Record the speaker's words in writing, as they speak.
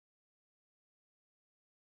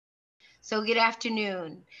So, good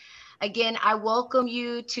afternoon. Again, I welcome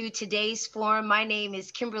you to today's forum. My name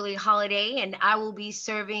is Kimberly Holiday, and I will be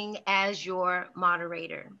serving as your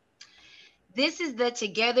moderator. This is the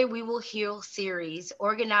Together We Will Heal series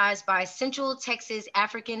organized by Central Texas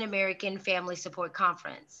African American Family Support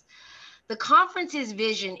Conference. The conference's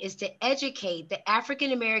vision is to educate the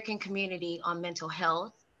African American community on mental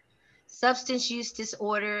health, substance use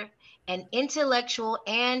disorder, and intellectual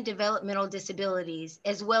and developmental disabilities,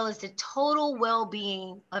 as well as the total well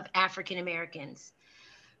being of African Americans.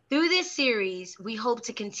 Through this series, we hope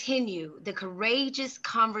to continue the courageous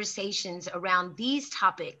conversations around these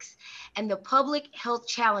topics and the public health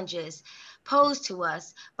challenges posed to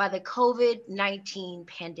us by the COVID 19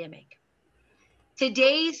 pandemic.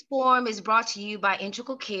 Today's forum is brought to you by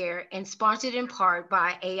Integral Care and sponsored in part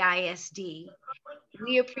by AISD.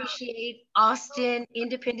 We appreciate Austin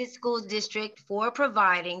Independent Schools District for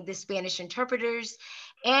providing the Spanish interpreters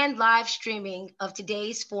and live streaming of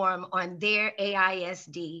today's forum on their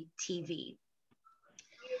AISD TV.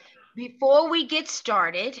 Before we get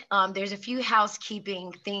started, there's a few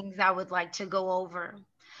housekeeping things I would like to go over.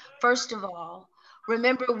 First of all,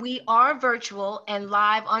 remember we are virtual and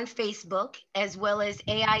live on Facebook as well as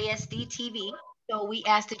AISD TV. So we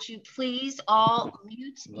ask that you please all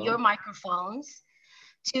mute your microphones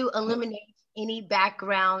to eliminate any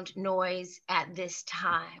background noise at this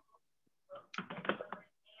time.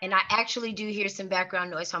 And I actually do hear some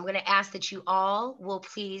background noise, so I'm going to ask that you all will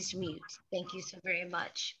please mute. Thank you so very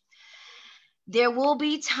much. There will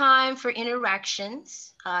be time for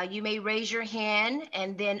interactions. You may raise your hand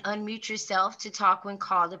and then unmute yourself to talk when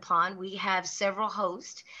called upon. We have several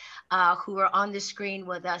hosts who are on the screen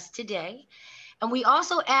with us today. And we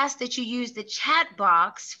also ask that you use the chat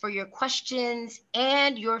box for your questions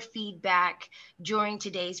and your feedback during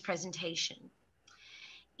today's presentation.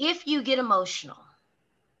 If you get emotional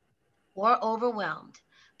or overwhelmed,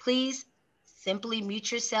 please simply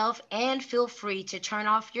mute yourself and feel free to turn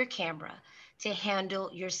off your camera to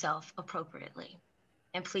handle yourself appropriately.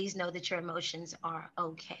 And please know that your emotions are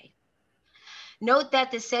okay. Note that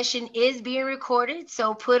the session is being recorded,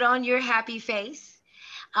 so put on your happy face.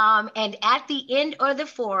 And at the end of the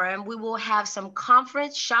forum, we will have some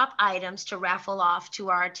conference shop items to raffle off to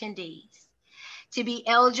our attendees. To be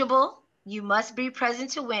eligible, you must be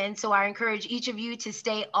present to win. So I encourage each of you to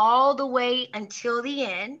stay all the way until the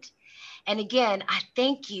end. And again, I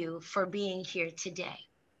thank you for being here today.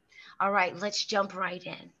 All right, let's jump right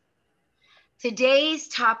in. Today's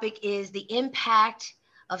topic is the impact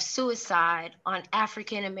of suicide on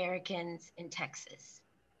African Americans in Texas.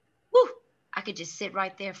 Woo! I could just sit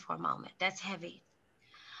right there for a moment. That's heavy.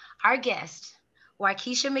 Our guest,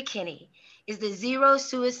 Waukesha McKinney, is the Zero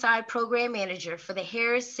Suicide Program Manager for the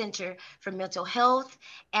Harris Center for Mental Health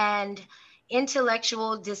and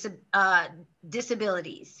Intellectual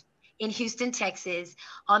Disabilities in Houston, Texas,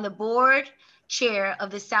 on the board chair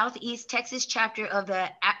of the Southeast Texas chapter of the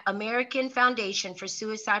American Foundation for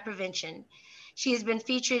Suicide Prevention. She has been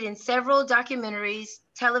featured in several documentaries,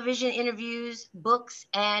 television interviews, books,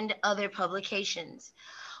 and other publications.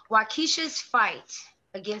 Waukesha's fight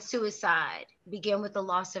against suicide began with the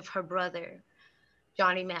loss of her brother,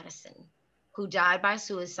 Johnny Madison, who died by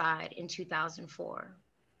suicide in 2004.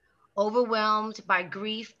 Overwhelmed by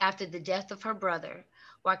grief after the death of her brother,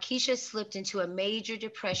 Waukesha slipped into a major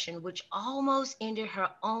depression, which almost ended her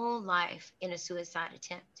own life in a suicide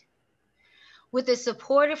attempt. With the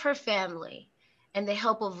support of her family and the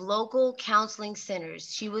help of local counseling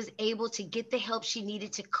centers, she was able to get the help she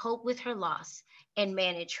needed to cope with her loss and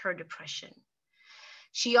manage her depression.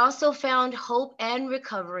 She also found hope and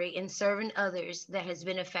recovery in serving others that has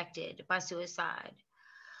been affected by suicide.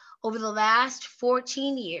 Over the last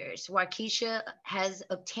 14 years, Waukesha has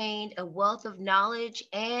obtained a wealth of knowledge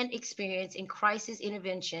and experience in crisis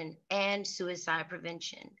intervention and suicide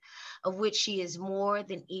prevention, of which she is more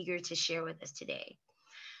than eager to share with us today.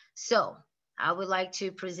 So I would like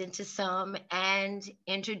to present to some and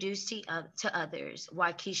introduce to others,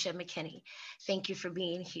 Waukesha McKinney. Thank you for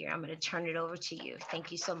being here. I'm going to turn it over to you.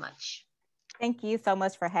 Thank you so much. Thank you so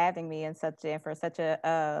much for having me and for such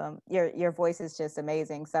a your voice is just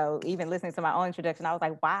amazing. So even listening to my own introduction, I was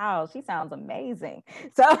like, wow, she sounds amazing.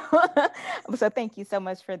 So so thank you so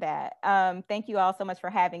much for that. Thank you all so much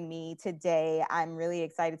for having me today. I'm really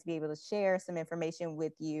excited to be able to share some information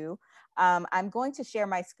with you. I'm going to share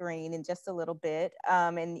my screen in just a little bit,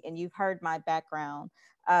 and you've heard my background.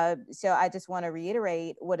 So I just want to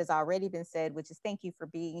reiterate what has already been said, which is thank you for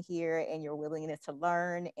being here and your willingness to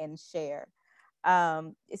learn and share.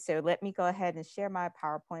 So let me go ahead and share my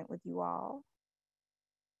PowerPoint with you all.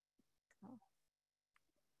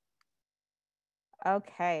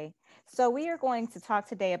 Okay, so we are going to talk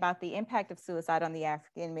today about the impact of suicide on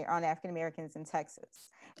African Americans in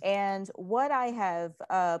Texas. And what I have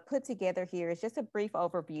put together here is just a brief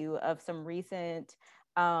overview of some recent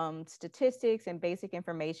statistics and basic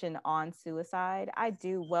information on suicide. I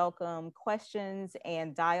do welcome questions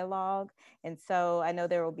and dialogue, and so I know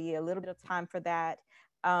there will be a little bit of time for that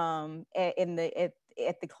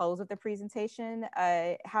at the close of the presentation.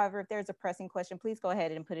 However, if there's a pressing question, please go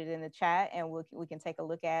ahead and put it in the chat, and we can take a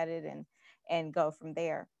look at it and go from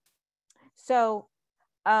there. So,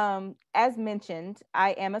 as mentioned,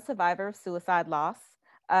 I am a survivor of suicide loss.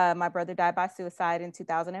 My brother died by suicide in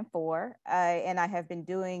 2004, and I have been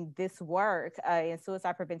doing this work in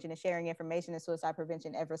suicide prevention and sharing information in suicide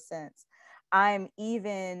prevention ever since. I'm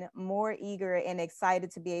even more eager and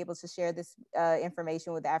excited to be able to share this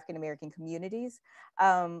information with African American communities,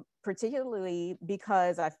 particularly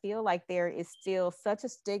because I feel like there is still such a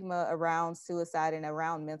stigma around suicide and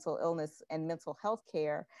around mental illness and mental health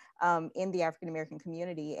care in the African American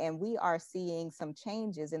community. And we are seeing some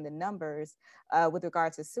changes in the numbers with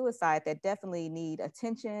regard to suicide that definitely need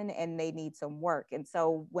attention and they need some work. And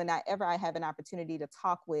so whenever I have an opportunity to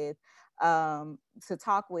talk with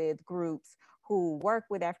groups who work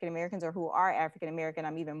with African Americans or who are African American,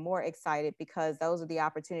 I'm even more excited because those are the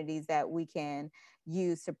opportunities that we can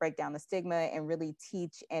use to break down the stigma and really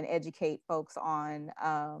teach and educate folks on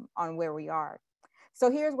where we are. So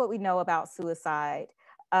here's what we know about suicide.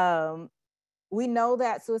 We know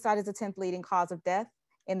that suicide is the 10th leading cause of death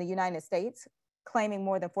in the United States, claiming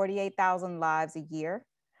more than 48,000 lives a year.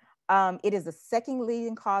 It is the second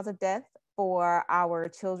leading cause of death for our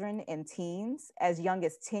children and teens as young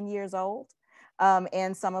as 10 years old.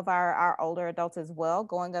 And some of our older adults as well,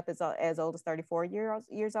 going up as old as 34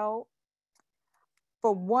 years old.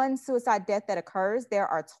 For one suicide death that occurs, there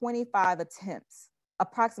are 25 attempts,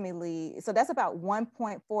 approximately. So that's about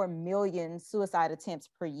 1.4 million suicide attempts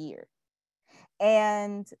per year.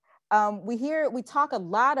 And we talk a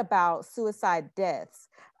lot about suicide deaths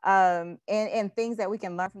and things that we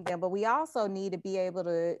can learn from them, but we also need to be able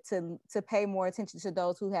to pay more attention to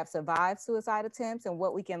those who have survived suicide attempts and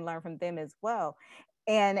what we can learn from them as well.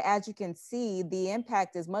 And as you can see, the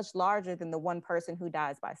impact is much larger than the one person who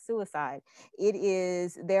dies by suicide.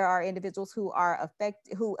 There are individuals who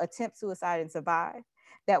attempt suicide and survive,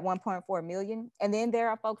 that 1.4 million. And then there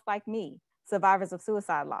are folks like me, survivors of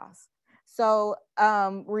suicide loss. So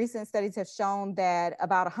recent studies have shown that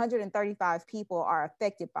about 135 people are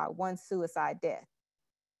affected by one suicide death.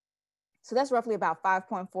 So that's roughly about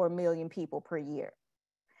 5.4 million people per year.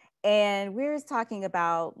 And we're talking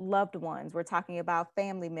about loved ones. We're talking about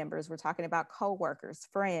family members. We're talking about coworkers,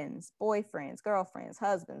 friends, boyfriends, girlfriends,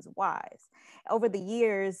 husbands, wives. Over the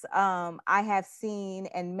years, I have seen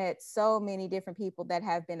and met so many different people that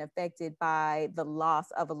have been affected by the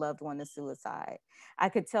loss of a loved one to suicide. I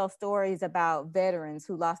could tell stories about veterans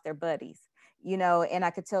who lost their buddies, and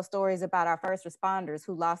I could tell stories about our first responders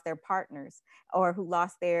who lost their partners or who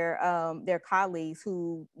lost their colleagues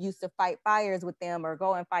who used to fight fires with them or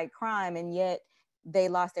go and fight crime, and yet they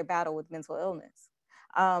lost their battle with mental illness.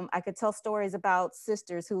 I could tell stories about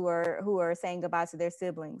sisters who are saying goodbye to their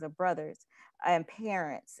siblings or brothers and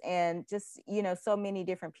parents, and just so many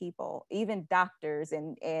different people, even doctors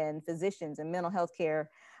and physicians and mental health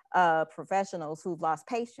care professionals who've lost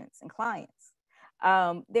patients and clients.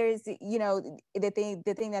 There's,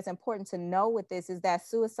 the thing that's important to know with this is that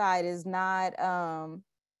suicide is not,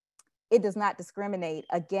 it does not discriminate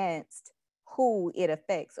against who it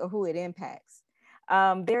affects or who it impacts.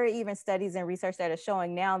 There are even studies and research that are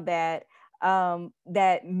showing now that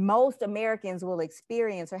that most Americans will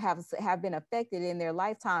experience or have been affected in their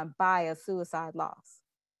lifetime by a suicide loss.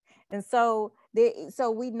 And so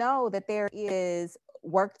we know that there is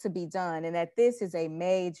work to be done and that this is a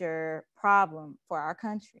major problem for our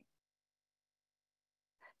country.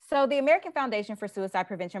 So the American Foundation for Suicide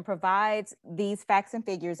Prevention provides these facts and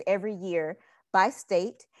figures every year by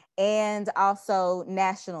state and also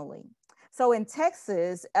nationally. So in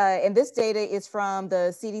Texas, and this data is from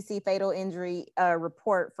the CDC Fatal Injury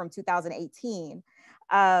Report from 2018.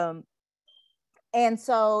 And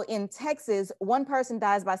so in Texas, one person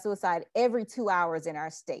dies by suicide every 2 hours in our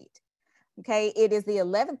state. Okay, it is the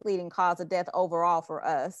 11th leading cause of death overall for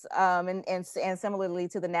us. And similarly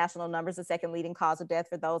to the national numbers, the second leading cause of death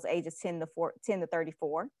for those ages 10 to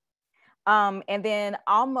 34. And then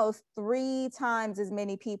almost 3 times as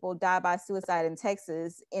many people die by suicide in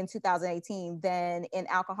Texas in 2018 than in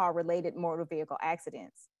alcohol-related motor vehicle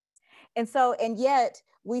accidents. And yet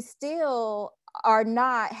we still are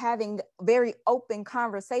not having very open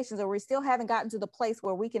conversations, or we still haven't gotten to the place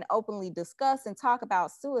where we can openly discuss and talk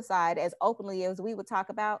about suicide as openly as we would talk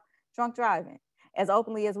about drunk driving, as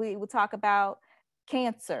openly as we would talk about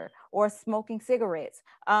cancer or smoking cigarettes,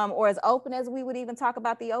 or as open as we would even talk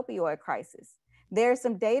about the opioid crisis. There's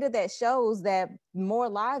some data that shows that more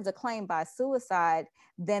lives are claimed by suicide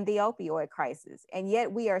than the opioid crisis. And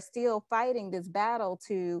yet we are still fighting this battle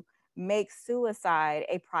to make suicide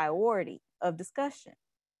a priority of discussion.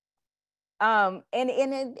 And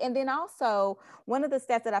then also, one of the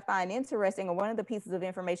stats that I find interesting, or one of the pieces of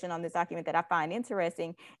information on this document that I find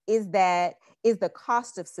interesting, is the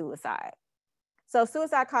cost of suicide. So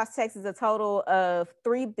suicide costs Texas a total of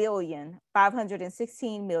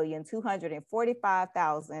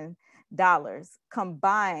 $3,516,245,000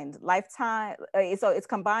 combined lifetime. So it's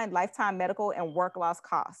combined lifetime medical and work loss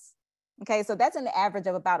costs. Okay, so that's an average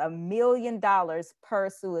of about $1 million per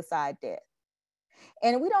suicide death.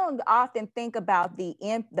 And we don't often think about the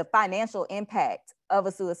financial impact of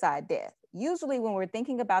a suicide death. Usually when we're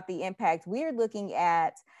thinking about the impact, we're looking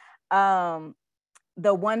at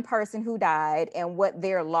the one person who died and what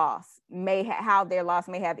their loss how their loss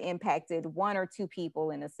may have impacted one or two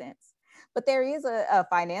people in a sense. But there is a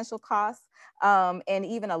financial cost and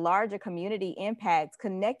even a larger community impact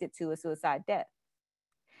connected to a suicide death.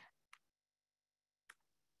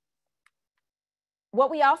 What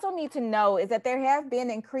we also need to know is that there have been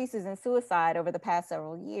increases in suicide over the past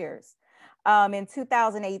several years. In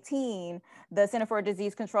 2018, the Center for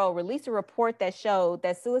Disease Control released a report that showed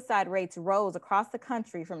that suicide rates rose across the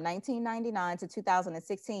country from 1999 to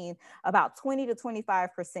 2016, about 20 to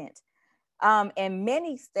 25%. And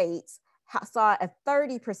many states saw a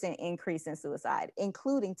 30% increase in suicide,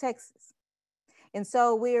 including Texas. And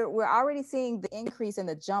so we're already seeing the increase in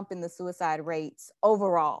the jump in the suicide rates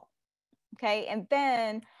overall. Okay, and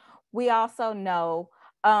then we also know,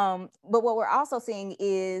 but what we're also seeing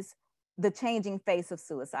is the changing face of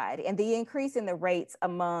suicide and the increase in the rates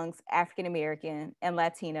amongst African American and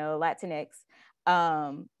Latinx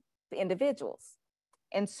individuals.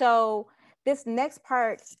 And so this next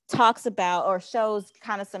part talks about or shows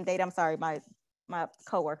kind of some data. I'm sorry, my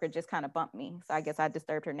coworker just kind of bumped me, so I guess I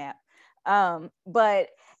disturbed her nap. But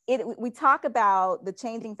we talk about the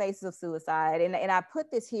changing faces of suicide, and I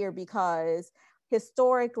put this here because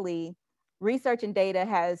historically, research and data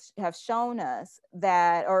have shown us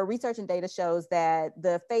that, or research and data shows that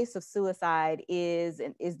the face of suicide is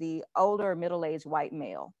the older middle-aged white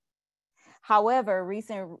male. However,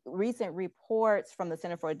 recent reports from the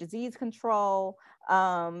Center for Disease Control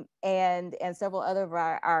and several other of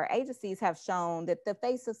our agencies have shown that the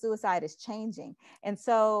face of suicide is changing. And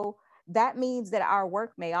so that means that our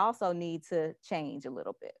work may also need to change a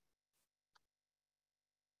little bit.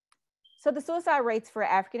 So the suicide rates for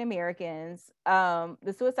African Americans,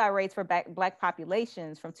 the suicide rates for Black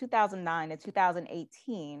populations from 2009 to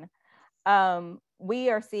 2018,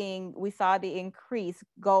 we saw the increase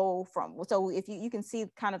go from, so if you can see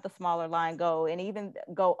kind of the smaller line go and even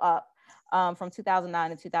go up from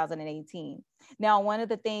 2009 to 2018. Now, one of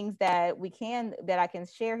the things that I can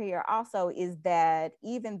share here also is that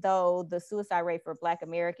even though the suicide rate for Black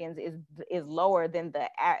Americans is lower than the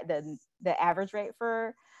average rate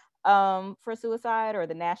for suicide or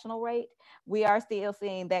the national rate, we are still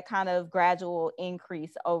seeing that kind of gradual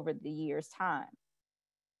increase over the year's time.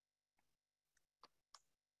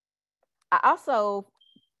 I also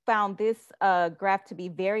found this graph to be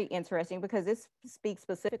very interesting because this speaks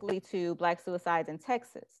specifically to Black suicides in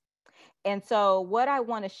Texas. And so what I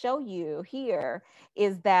want to show you here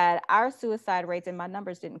is that our suicide rates, and my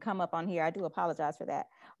numbers didn't come up on here, I do apologize for that,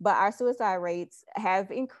 but our suicide rates have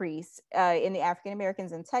increased in the African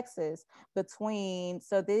Americans in Texas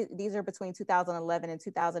these are between 2011 and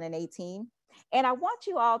 2018. And I want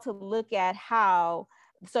you all to look at how,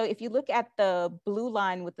 so if you look at the blue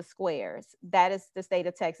line with the squares, that is the state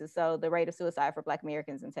of Texas, so the rate of suicide for Black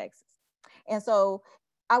Americans in Texas. And so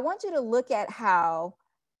I want you to look at how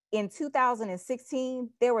in 2016,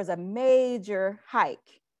 there was a major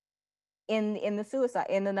hike in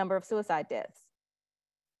the number of suicide deaths.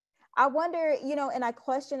 I wonder, and I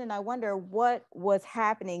question and I wonder what was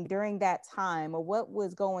happening during that time, or what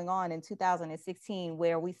was going on in 2016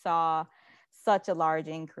 where we saw such a large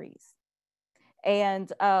increase.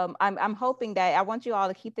 And I'm hoping that I want you all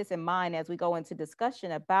to keep this in mind as we go into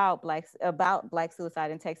discussion about Black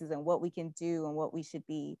suicide in Texas and what we can do and what we should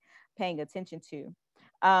be paying attention to.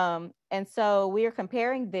 And so we are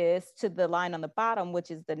comparing this to the line on the bottom,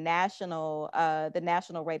 which is the national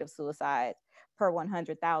rate of suicide per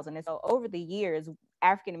 100,000. And so over the years,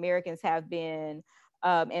 African Americans have been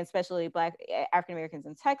and especially Black African Americans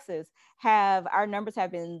in Texas, our numbers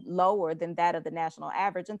have been lower than that of the national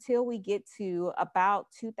average until we get to about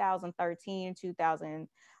 2013,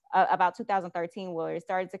 about 2013, where it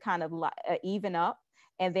started to kind of even up.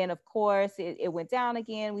 And then, of course, it went down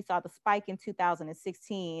again. We saw the spike in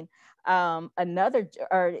 2016, another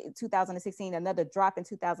 2016, another drop in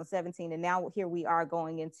 2017. And now here we are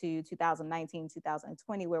going into 2019,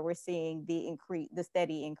 2020, where we're seeing the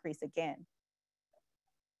steady increase again.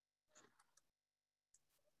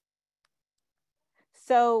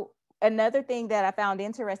 So another thing that I found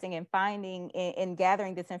interesting in finding in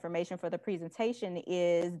gathering this information for the presentation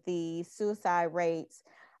is the suicide rates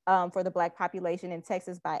for the Black population in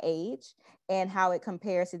Texas by age and how it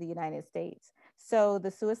compares to the United States. So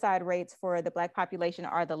the suicide rates for the Black population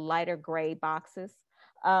are the lighter gray boxes.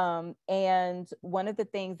 And one of the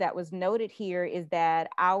things that was noted here is that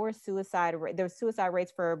the suicide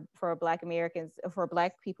rates for Black Americans, for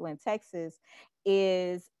Black people in Texas,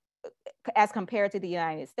 is, as compared to the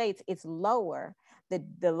United States, it's lower.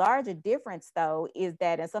 The larger difference, though, is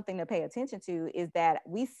that, and something to pay attention to, is that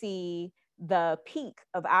we see the peak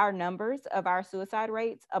of our numbers of our suicide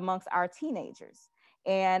rates amongst our teenagers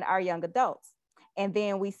and our young adults. And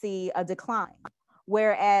then we see a decline.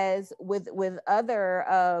 Whereas with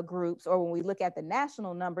other groups, or when we look at the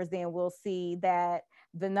national numbers, then we'll see that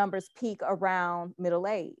the numbers peak around middle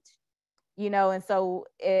age. And so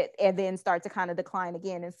and then start to kind of decline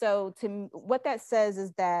again. And so what that says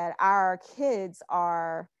is that our kids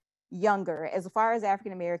are younger, as far as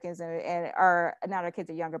African Americans and are not, our kids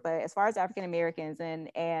are younger, but as far as African Americans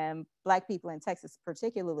and Black people in Texas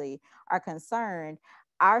particularly are concerned,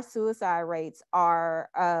 our suicide rates are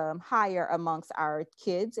higher amongst our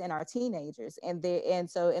kids and our teenagers, and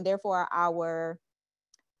therefore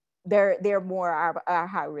they're more our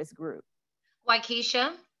high risk group.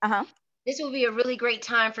 Waukesha? This will be a really great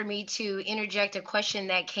time for me to interject a question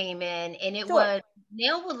that came in, and it was,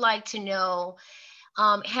 Nell would like to know,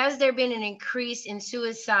 has there been an increase in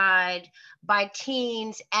suicide by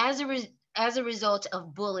teens as a result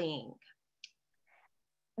of bullying?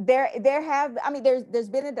 There's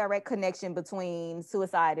been a direct connection between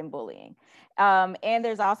suicide and bullying. And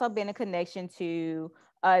there's also been a connection to,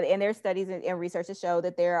 and there's studies and research to show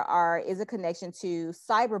that is a connection to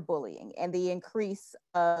cyberbullying and the increase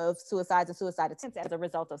of suicides and suicide attempts as a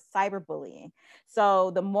result of cyberbullying.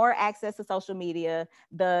 So the more access to social media,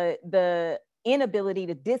 the inability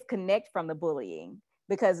to disconnect from the bullying,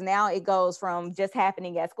 because now it goes from just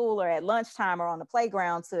happening at school or at lunchtime or on the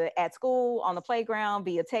playground to at school, on the playground,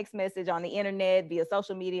 via text message, on the internet, via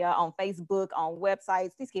social media, on Facebook, on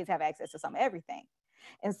websites. These kids have access to everything.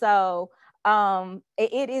 And so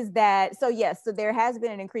it is that, so yes, so there has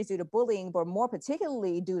been an increase due to bullying, but more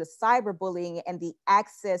particularly due to cyberbullying and the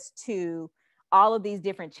access to all of these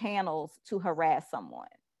different channels to harass someone.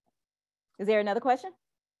 Is there another question?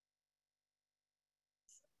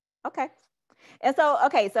 Okay. And so,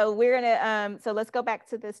 so we're gonna, so let's go back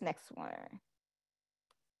to this next one.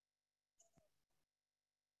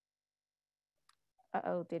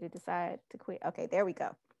 Did it decide to quit? Okay, there we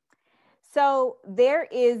go. So there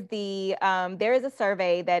is a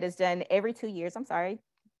survey that is done every 2 years. I'm sorry,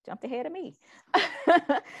 jumped ahead of me.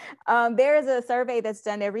 There is a survey that's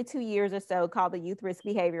done every 2 years or so called the Youth Risk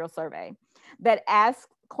Behavioral Survey that asks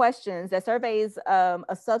questions, that surveys a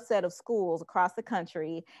subset of schools across the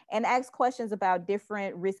country and asks questions about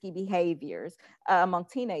different risky behaviors among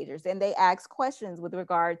teenagers. And they ask questions with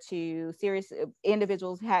regard to serious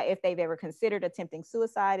individuals, if they've ever considered attempting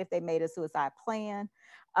suicide, if they made a suicide plan,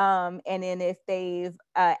 and then if they've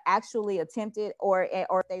actually attempted or if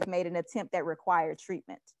they've made an attempt that required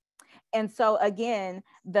treatment. And so again,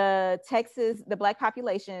 the Black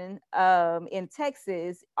population in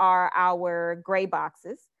Texas are our gray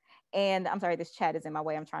boxes. And I'm sorry, this chat is in my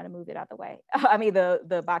way. I'm trying to move it out the way. I mean,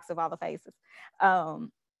 the box of all the faces.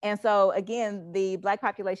 And so again, the Black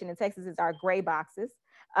population in Texas is our gray boxes.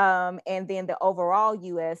 And then the overall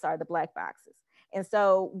US are the Black boxes. And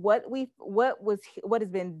so what has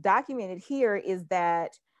been documented here is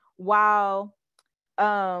that while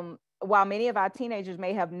many of our teenagers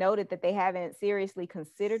may have noted that they haven't seriously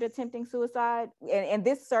considered attempting suicide, and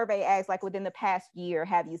this survey asks, like, within the past year,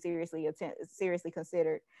 have you seriously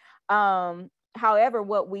considered? However,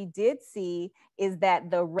 what we did see is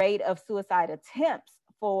that the rate of suicide attempts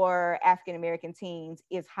for African American teens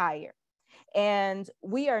is higher. And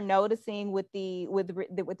we are noticing with the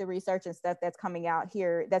research and stuff that's coming out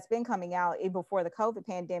here, that's been coming out even before the COVID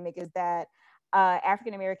pandemic, is that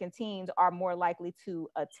African American teens are more likely to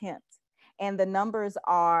attempt, and the numbers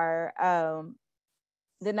are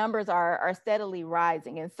steadily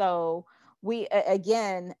rising. And so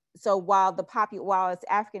again, so while it's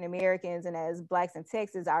African Americans and as Blacks in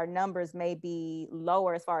Texas, our numbers may be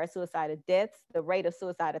lower as far as suicide deaths, the rate of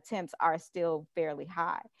suicide attempts are still fairly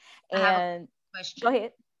high. I have a And go question.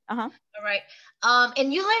 ahead. Uh-huh. All right.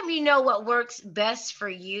 And you let me know what works best for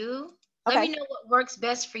you. Let me Okay. know what works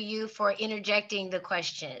best for you for interjecting the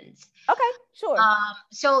questions. Okay, sure.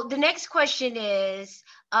 So the next question is,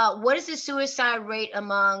 what is the suicide rate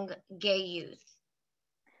among gay youth?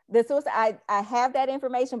 The suicide, I have that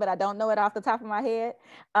information, but I don't know it off the top of my head.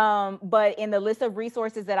 But in the list of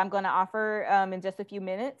resources that I'm going to offer in just a few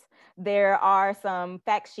minutes, there are some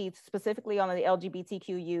fact sheets specifically on the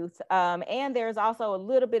LGBTQ youth. And there's also a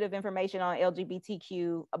little bit of information on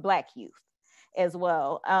LGBTQ Black youth as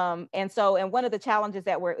well. And one of the challenges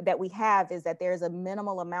that we have is that there's a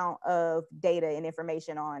minimal amount of data and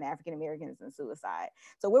information on African Americans and suicide.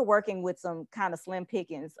 So we're working with some kind of slim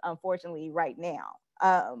pickings, unfortunately, right now.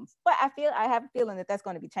 But I have a feeling that that's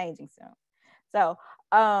going to be changing soon. So,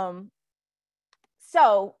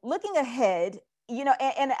 so looking ahead,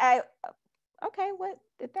 okay, what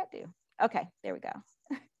did that do? Okay, there we go.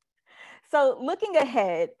 So looking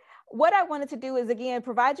ahead, what I wanted to do is, again,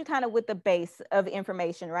 provide you kind of with the base of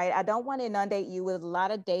information, right? I don't want to inundate you with a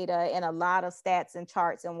lot of data and a lot of stats and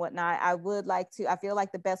charts and whatnot. I feel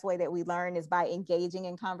like the best way that we learn is by engaging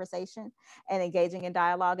in conversation and engaging in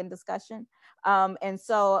dialogue and discussion. But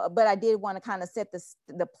I did want to kind of set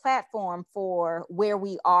the platform for where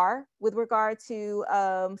we are with regard to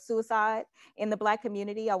suicide in the Black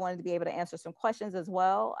community. I wanted to be able to answer some questions as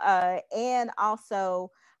well. And also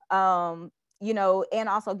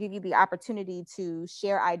give you the opportunity to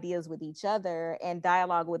share ideas with each other and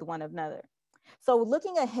dialogue with one another. So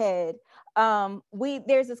looking ahead,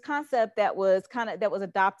 there's this concept that was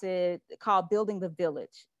adopted called building the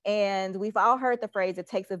village. And we've all heard the phrase, it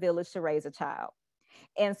takes a village to raise a child.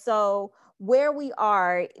 And so where we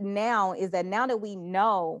are now is that now that we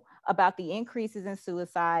know about the increases in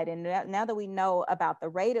suicide and now that we know about the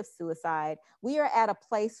rate of suicide, we are at a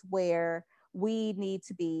place where we need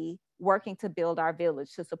to be working to build our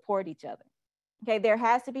village to support each other. Okay, there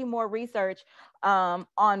has to be more research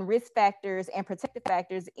on risk factors and protective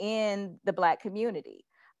factors in the Black community.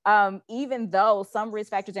 Even though some risk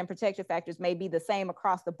factors and protective factors may be the same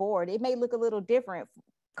across the board, it may look a little different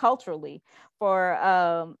culturally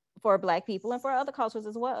for Black people and for other cultures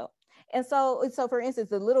as well. And so for instance,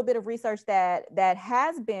 the little bit of research that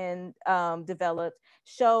has been developed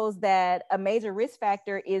shows that a major risk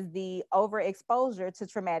factor is the overexposure to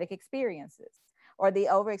traumatic experiences or the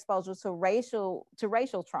overexposure to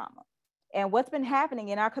racial trauma. And what's been happening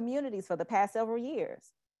in our communities for the past several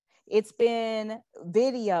years? It's been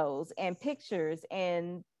videos and pictures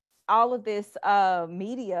and all of this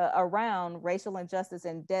media around racial injustice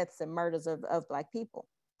and deaths and murders of Black people.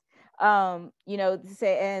 And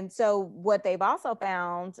so what they've also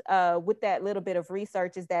found with that little bit of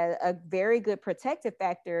research is that a very good protective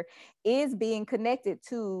factor is being connected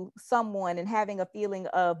to someone and having a feeling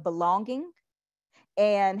of belonging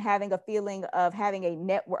and having a feeling of having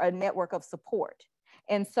a network of support.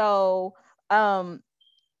 And so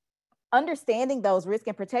understanding those risk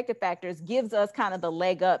and protective factors gives us kind of the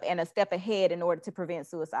leg up and a step ahead in order to prevent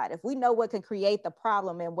suicide. If we know what can create the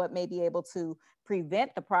problem and what may be able to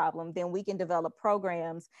prevent the problem, then we can develop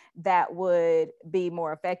programs that would be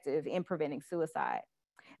more effective in preventing suicide.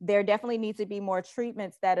 There definitely needs to be more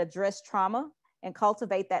treatments that address trauma and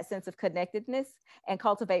cultivate that sense of connectedness and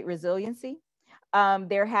cultivate resiliency.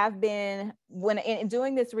 There have been, when in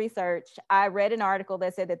doing this research, I read an article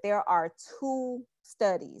that said that there are 2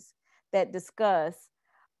 studies that discuss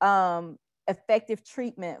effective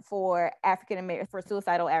treatment for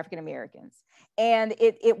suicidal African Americans. And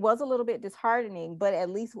it was a little bit disheartening, but at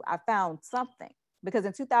least I found something. Because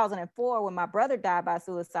in 2004, when my brother died by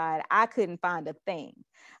suicide, I couldn't find a thing.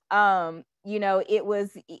 And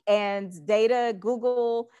data,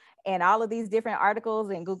 Google, and all of these different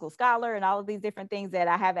articles and Google Scholar and all of these different things that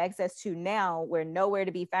I have access to now were nowhere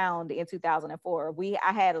to be found in 2004.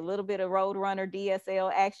 I had a little bit of Roadrunner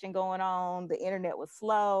DSL action going on. The internet was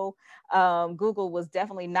slow. Google was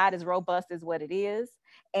definitely not as robust as what it is.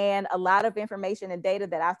 And a lot of information and data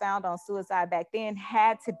that I found on suicide back then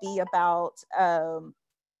had to be about at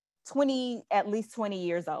least 20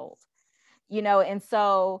 years old. And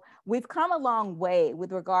so we've come a long way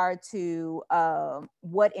with regard to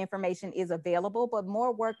what information is available, but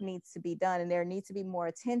more work needs to be done, and there needs to be more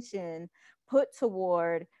attention put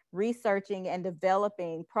toward researching and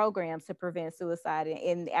developing programs to prevent suicide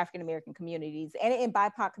in the African American communities and in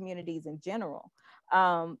BIPOC communities in general.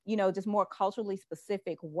 Just more culturally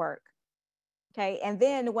specific work. Okay. And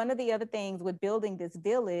then one of the other things with building this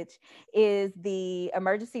village is the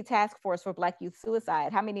Emergency Task Force for Black Youth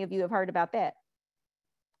Suicide. How many of you have heard about that?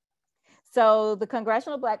 So the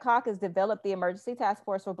Congressional Black Caucus developed the Emergency Task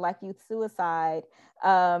Force for Black Youth Suicide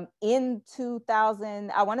in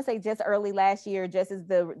 2000. I want to say just early last year, just as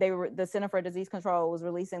the Center for Disease Control was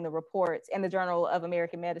releasing the reports, and the Journal of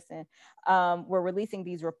American Medicine were releasing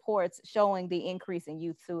these reports showing the increase in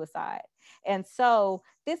youth suicide. And so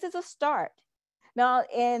this is a start. Now,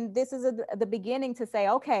 and this is the beginning to say,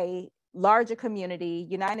 okay, larger community,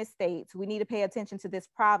 United States, we need to pay attention to this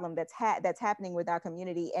problem that's happening with our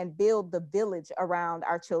community and build the village around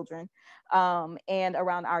our children and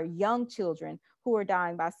around our young children who are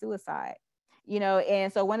dying by suicide.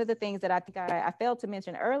 And so one of the things that I think I failed to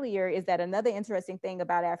mention earlier is that another interesting thing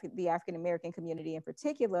about the African American community in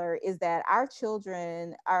particular is that our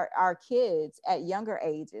children, our kids at younger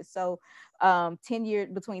ages, so 10 years,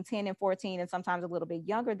 between 10 and 14, and sometimes a little bit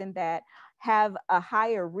younger than that, have a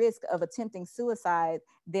higher risk of attempting suicide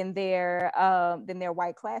than their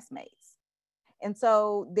white classmates. And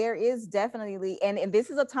so there is definitely, and this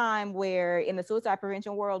is a time where in the suicide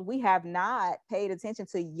prevention world, we have not paid attention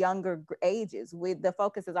to younger ages. With the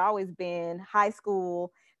focus has always been high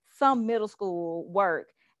school, some middle school work,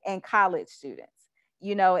 and college students,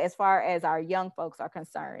 as far as our young folks are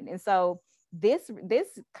concerned. And so this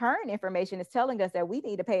current information is telling us that we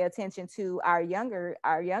need to pay attention to our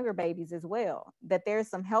younger babies as well, that there's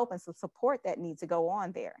some help and some support that needs to go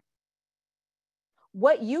on there.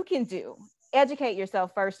 What you can do, educate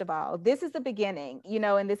yourself first of all. This is the beginning,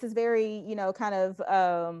 and this is very, kind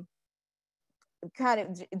of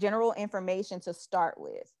general information to start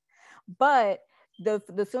with. But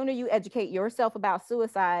the sooner you educate yourself about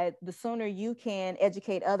suicide, the sooner you can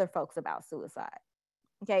educate other folks about suicide,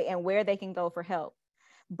 okay, and where they can go for help.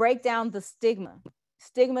 Break down the stigma.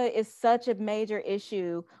 Stigma is such a major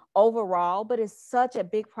issue overall, but it's such a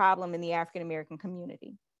big problem in the African American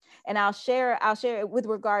community. And I'll share with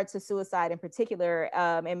regard to suicide in particular,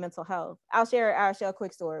 and mental health. I'll share a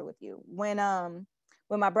quick story with you. When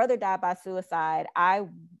my brother died by suicide, I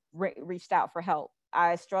reached out for help.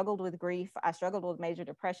 I struggled with grief. I struggled with major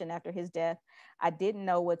depression after his death. I didn't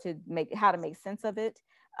know how to make sense of it,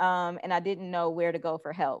 and I didn't know where to go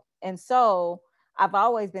for help. And so I've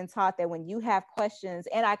always been taught that when you have questions,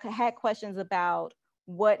 and I had questions about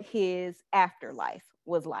what his afterlife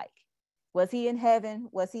was like. Was he in heaven?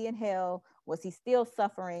 Was he in hell? Was he still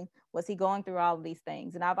suffering? Was he going through all of these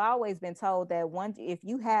things? And I've always been told that if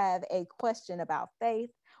you have a question about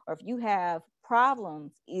faith, or if you have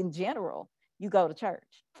problems in general, you go to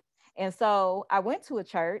church. And so I went to a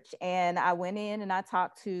church, and I went in and I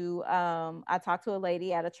talked to a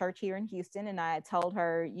lady at a church here in Houston, and I told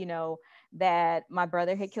her, that my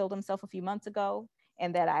brother had killed himself a few months ago,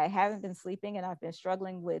 and that I haven't been sleeping and I've been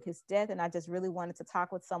struggling with his death. And I just really wanted to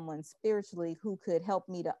talk with someone spiritually who could help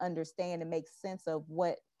me to understand and make sense of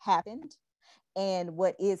what happened and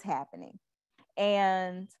what is happening.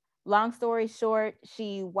 And long story short,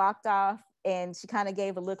 she walked off, and she kind of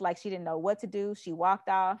gave a look like she didn't know what to do. She walked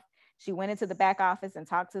off. She went into the back office and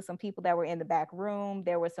talked to some people that were in the back room.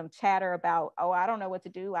 There was some chatter about, oh, I don't know what to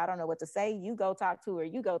do. I don't know what to say. You go talk to her.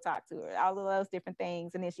 You go talk to her. All of those different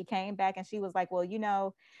things. And then she came back and she was like, well,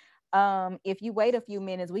 if you wait a few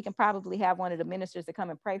minutes, we can probably have one of the ministers to come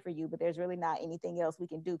and pray for you, but there's really not anything else we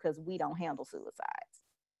can do because we don't handle suicides.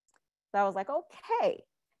 So I was like, okay.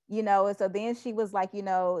 And so then she was like,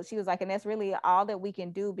 and that's really all that we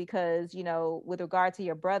can do because, with regard to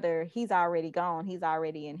your brother, he's already gone. He's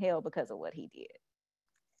already in hell because of what he did.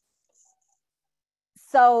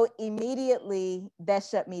 So immediately that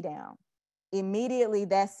shut me down. Immediately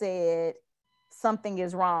that said, something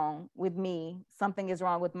is wrong with me. Something is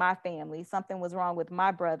wrong with my family. Something was wrong with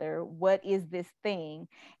my brother. What is this thing?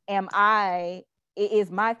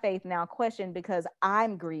 Is my faith now questioned because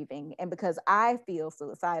I'm grieving and because I feel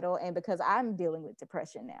suicidal and because I'm dealing with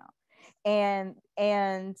depression now? And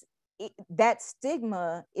that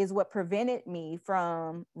stigma is what prevented me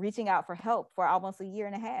from reaching out for help for almost a year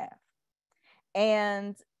and a half.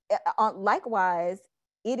 And likewise,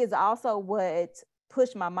 it is also what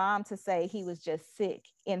pushed my mom to say he was just sick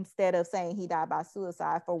instead of saying he died by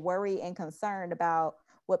suicide, for worry and concern about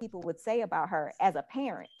what people would say about her as a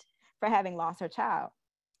parent for having lost her child.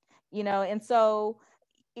 And so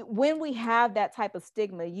when we have that type of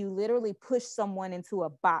stigma, you literally push someone into a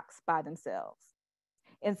box by themselves.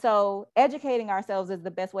 And so educating ourselves is the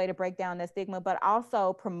best way to break down that stigma, but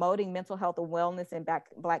also promoting mental health and wellness in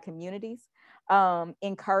Black communities,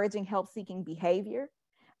 encouraging help-seeking behavior,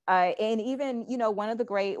 And even, you know,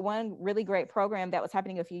 one really great program that was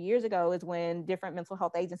happening a few years ago is when different mental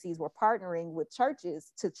health agencies were partnering with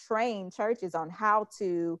churches to train churches on how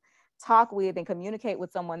to talk with and communicate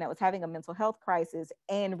with someone that was having a mental health crisis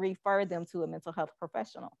and refer them to a mental health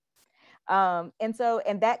professional. And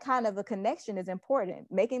that kind of a connection is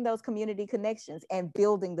important, making those community connections and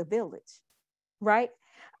building the village, right?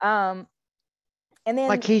 Um, and then,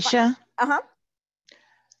 Lakeisha, uh-huh,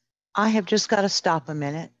 I have just got to stop a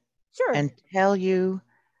minute sure. and tell you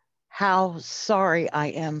how sorry I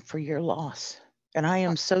am for your loss. And I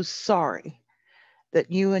am so sorry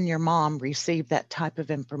that you and your mom received that type of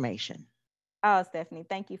information. Oh, Stephanie,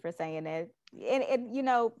 thank you for saying that. And you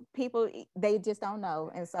know, people, they just don't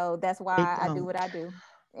know, and so that's They why I do don't. what I do,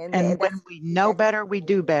 and And that's when we know exactly, better, we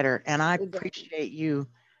do better. And I exactly. appreciate you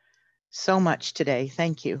so much today.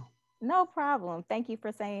 Thank you. No problem. Thank you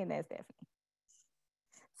for saying that, Stephanie.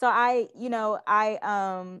 So I, you know,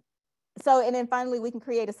 so and then finally, we can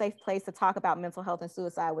create a safe place to talk about mental health and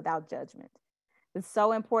suicide without judgment. It's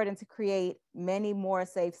so important to create many more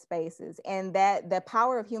safe spaces. And that the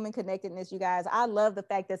power of human connectedness, you guys, I love the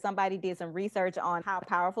fact that somebody did some research on how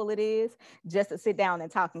powerful it is just to sit down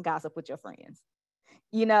and talk and gossip with your friends.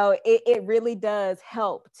 You know, it really does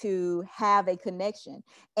help to have a connection.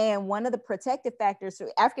 And one of the protective factors, so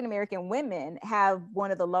African American women have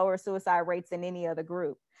one of the lower suicide rates than any other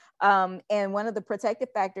group. And one of the protective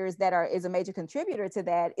factors that is a major contributor to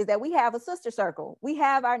that is that we have a sister circle. We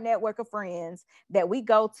have our network of friends that we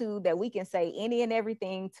go to, that we can say any and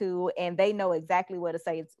everything to, and they know exactly what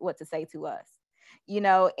to say to us. You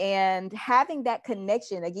know, and having that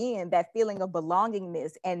connection, again, that feeling of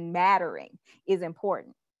belongingness and mattering is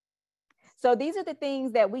important. So these are the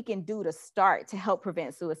things that we can do to start to help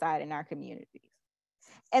prevent suicide in our communities.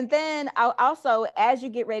 And then I'll also, as you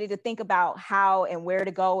get ready to think about how and where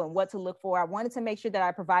to go and what to look for, I wanted to make sure that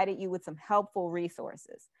I provided you with some helpful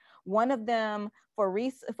resources. One of them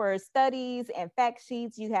for studies and fact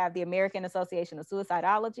sheets, you have the American Association of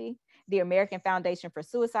Suicidology, the American Foundation for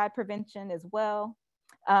Suicide Prevention as well.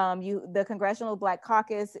 The Congressional Black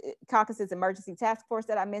Caucus's Emergency Task Force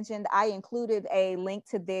that I mentioned, I included a link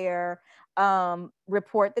to their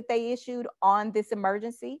report that they issued on this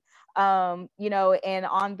emergency, you know, and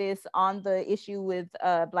on the issue with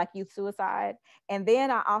Black youth suicide. And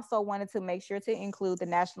then I also wanted to make sure to include the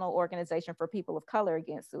National Organization for People of Color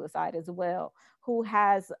Against Suicide as well, who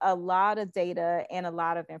has a lot of data and a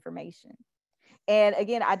lot of information. And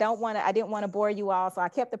again, I didn't want to bore you all, so I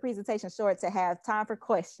kept the presentation short to have time for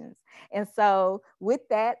questions. And so with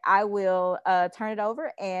that, I will turn it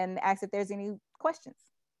over and ask if there's any questions.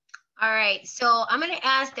 All right, so I'm going to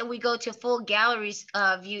ask that we go to full gallery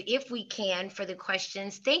view if we can for the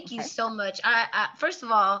questions. Thank you Okay. so much. First of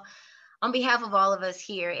all, on behalf of all of us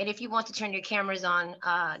here, and if you want to turn your cameras on,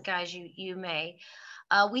 guys, you may.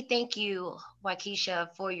 We thank you,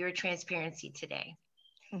 Waukesha, for your transparency today.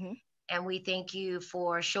 Mm-hmm. And we thank you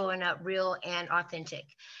for showing up real and authentic.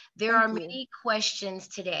 There Thank are you. many questions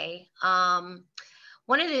today.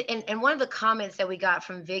 One of the comments that we got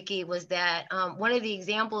from Vicky was that one of the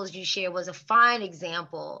examples you shared was a fine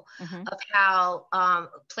example Mm-hmm. of how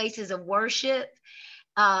places of worship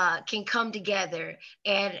can come together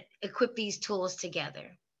and equip these tools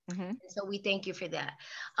together. Mm-hmm. So we thank you for that.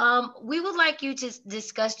 We would like you to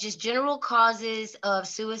discuss just general causes of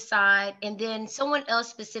suicide, and then someone else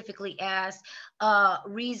specifically asked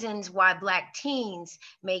reasons why Black teens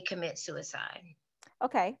may commit suicide.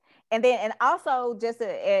 Okay. And also just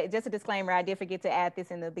a disclaimer, I did forget to add this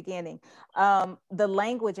in the beginning. The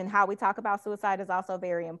language and how we talk about suicide is also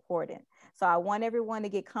very important. So I want everyone to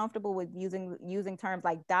get comfortable with using terms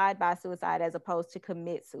like died by suicide as opposed to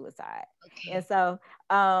commit suicide. Okay. And so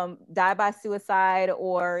die by suicide,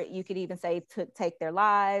 or you could even say to take their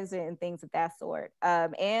lives and things of that sort.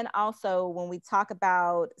 And also when we talk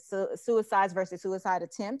about suicides versus suicide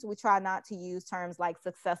attempts, we try not to use terms like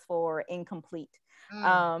successful or incomplete.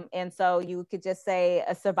 And so you could just say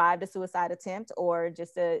a survived a suicide attempt, or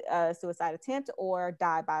just a suicide attempt, or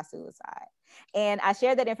died by suicide. And I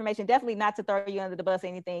shared that information, definitely not to throw you under the bus or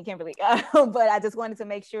anything, Kimberly, but I just wanted to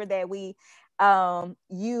make sure that we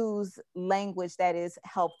use language that is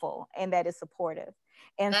helpful and that is supportive.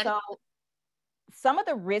 And so some of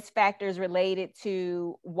the risk factors related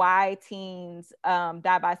to why teens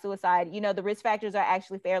die by suicide, you know, the risk factors are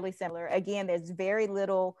actually fairly similar. Again, there's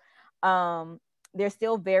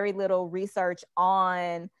still very little research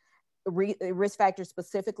on risk factors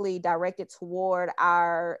specifically directed toward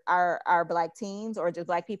our Black teens or just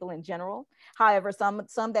Black people in general. However, some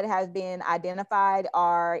that have been identified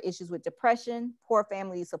are issues with depression, poor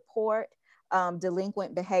family support,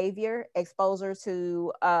 delinquent behavior, exposure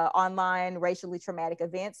to online racially traumatic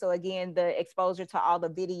events. So again, the exposure to all the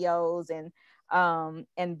videos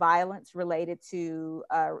and violence related to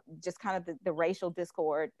just kind of the racial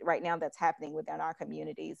discord right now that's happening within our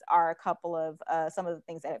communities are a couple of some of the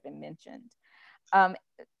things that have been mentioned.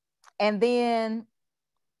 And then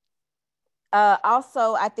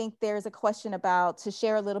also, I think there's a question about to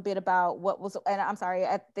share a little bit about what was, and I'm sorry,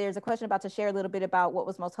 there's a question about to share a little bit about what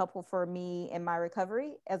was most helpful for me in my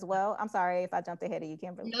recovery as well. I'm sorry if I jumped ahead of you,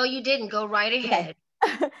 Kimberly. No, you didn't. Go right ahead.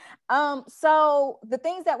 Okay. So the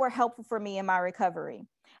things that were helpful for me in my recovery,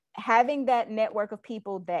 having that network of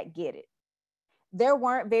people that get it. There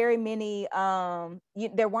weren't very many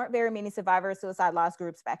survivor suicide loss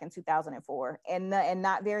groups back in 2004, and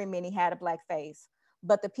not very many had a Black face.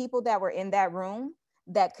 But the people that were in that room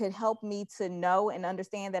that could help me to know and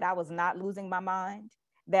understand that I was not losing my mind,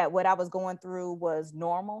 that what I was going through was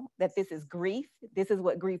normal, that this is grief, this is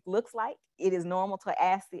what grief looks like. It is normal to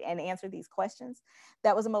ask and answer these questions.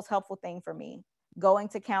 That was the most helpful thing for me. Going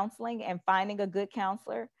to counseling and finding a good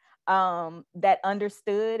counselor that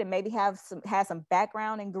understood and maybe has some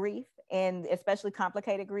background in grief, and especially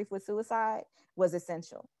complicated grief with suicide, was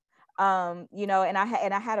essential. You know, and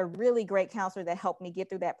I had a really great counselor that helped me get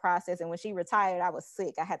through that process. And when she retired, I was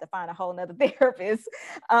sick. I had to find a whole nother therapist.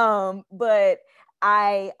 But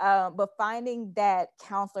finding that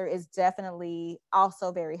counselor is definitely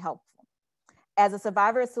also very helpful. As a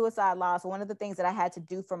survivor of suicide loss, one of the things that I had to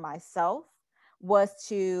do for myself was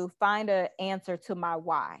to find an answer to my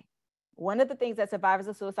why. One of the things that survivors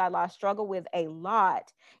of suicide loss struggle with a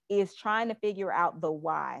lot is trying to figure out the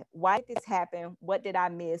why. Why did this happen? What did I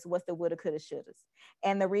miss? What's the woulda, coulda, shouldas?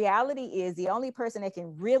 And the reality is the only person that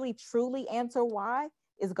can really truly answer why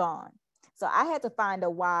is gone. So I had to find a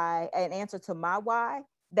why, an answer to my why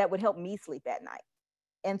that would help me sleep at night.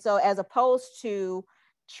 And so as opposed to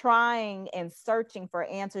trying and searching for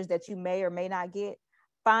answers that you may or may not get,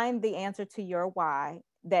 find the answer to your why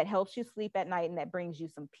that helps you sleep at night and that brings you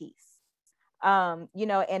some peace. You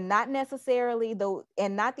know, and not necessarily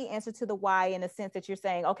not the answer to the why in a sense that you're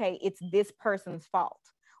saying, okay, it's this person's fault,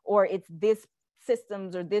 or it's this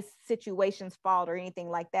system's or this situation's fault, or anything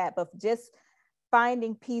like that, but just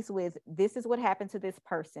finding peace with, this is what happened to this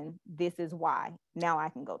person, this is why, now I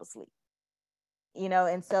can go to sleep. You know,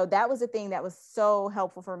 and so that was the thing that was so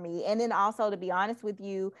helpful for me. And then also, to be honest with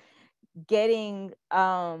you, getting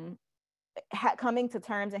coming to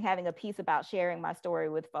terms and having a peace about sharing my story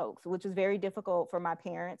with folks, which was very difficult for my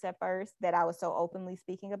parents at first, that I was so openly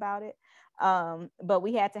speaking about it. But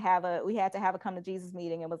we had to have a come to Jesus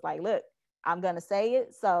meeting and was like, look, I'm going to say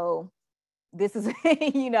it. So this is,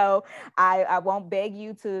 you know, I won't beg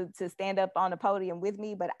you to stand up on the podium with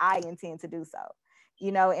me, but I intend to do so.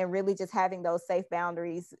 You know, and really just having those safe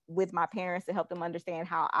boundaries with my parents to help them understand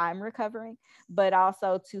how I'm recovering, but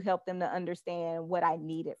also to help them to understand what I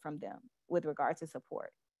needed from them with regard to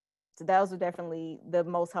support. So those are definitely the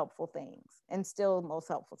most helpful things, and still most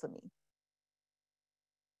helpful to me.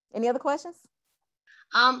 Any other questions?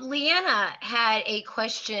 Leanna had a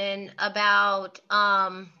question about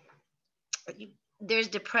there's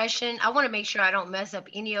depression. I want to make sure I don't mess up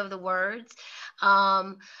any of the words.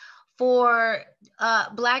 For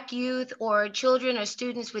Black youth or children or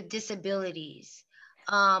students with disabilities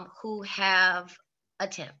who have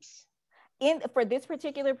attempts. For this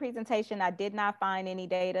particular presentation, I did not find any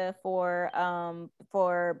data for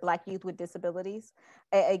Black youth with disabilities.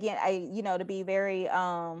 Again, you know, to be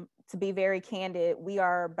very candid, we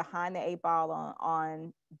are behind the 8 ball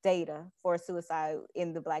on data for suicide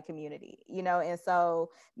in the Black community. You know, and so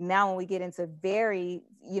now when we get into very,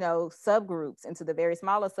 you know, subgroups, into the very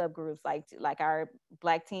smaller subgroups, like our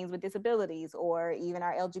Black teens with disabilities, or even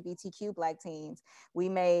our LGBTQ Black teens, we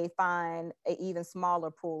may find an even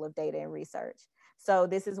smaller pool of data and research. So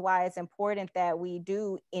this is why it's important that we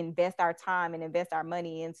do invest our time and invest our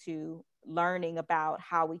money into learning about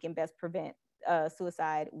how we can best prevent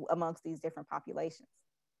suicide amongst these different populations.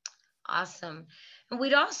 Awesome. And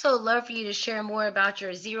we'd also love for you to share more about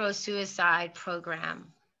your Zero Suicide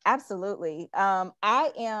program. Absolutely.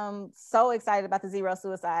 I am so excited about the Zero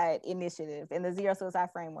Suicide Initiative and the Zero Suicide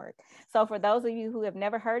Framework. So for those of you who have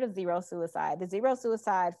never heard of Zero Suicide, the Zero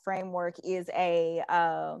Suicide Framework is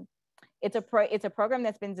it's a program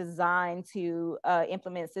that's been designed to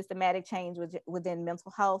implement systematic change within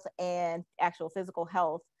mental health and actual physical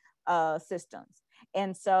health systems.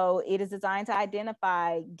 And so it is designed to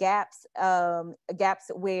identify gaps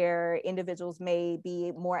where individuals may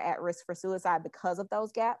be more at risk for suicide because of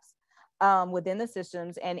those gaps. within the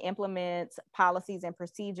systems and implement policies and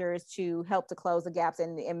procedures to help to close the gaps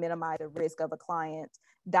and minimize the risk of a client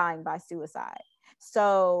dying by suicide.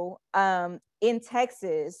 So in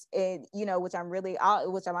Texas, which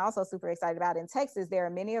I'm also super excited about, in Texas, there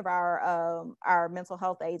are many of our mental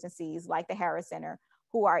health agencies like the Harris Center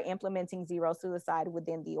who are implementing zero suicide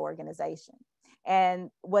within the organization. And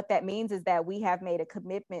what that means is that we have made a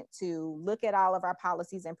commitment to look at all of our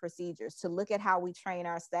policies and procedures, to look at how we train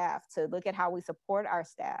our staff, to look at how we support our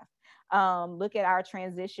staff, look at our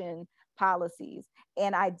transition policies,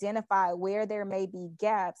 and identify where there may be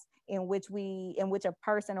gaps in which a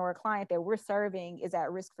person or a client that we're serving is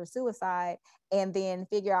at risk for suicide, and then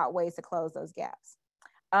figure out ways to close those gaps.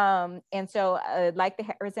 And so like the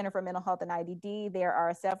Harris Center for Mental Health and IDD, there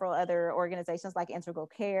are several other organizations like Integral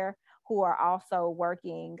Care who are also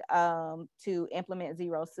working to implement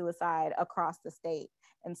zero suicide across the state.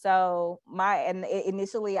 And so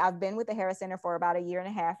initially I've been with the Harris Center for about 1.5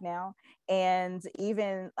 years now. And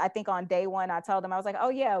even I think on day one, I told them, I was like, oh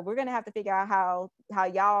yeah, we're gonna have to figure out how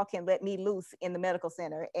y'all can let me loose in the medical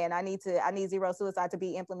center. And I need zero suicide to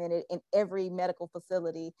be implemented in every medical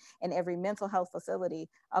facility and every mental health facility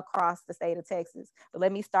across the state of Texas. But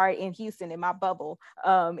let me start in Houston in my bubble,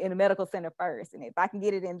 in the medical center first. And if I can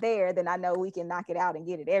get it in there, then I know we can knock it out and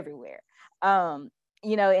get it everywhere. And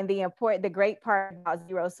the great part about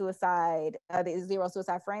zero suicide, the zero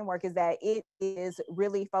suicide framework, is that it is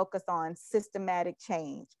really focused on systematic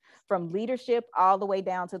change from leadership all the way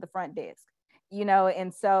down to the front desk,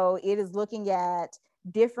 and so it is looking at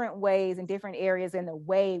different ways and different areas in the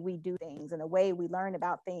way we do things and the way we learn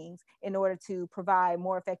about things in order to provide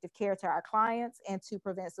more effective care to our clients and to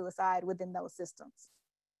prevent suicide within those systems.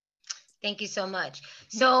 Thank you so much.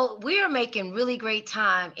 So we are making really great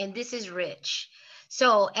time, and this is rich.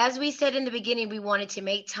 So as we said in the beginning, we wanted to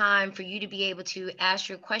make time for you to be able to ask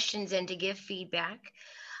your questions and to give feedback.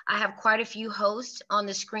 I have quite a few hosts on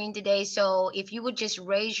the screen today. So if you would just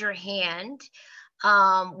raise your hand,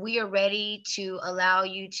 we are ready to allow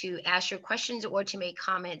you to ask your questions or to make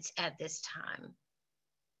comments at this time.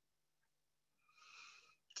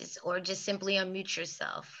 Just simply unmute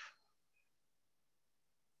yourself.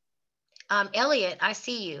 Elliot, I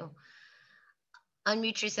see you.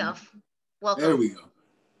 Unmute yourself. Welcome. There we go.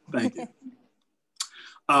 Thank you.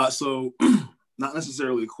 So not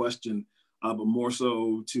necessarily a question, but more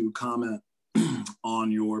so to comment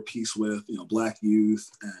on your piece with Black youth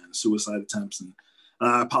and suicide attempts, and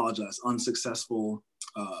I apologize, unsuccessful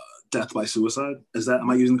death by suicide. Am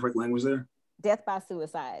I using the correct language there? Death by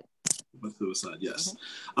suicide. By suicide, yes.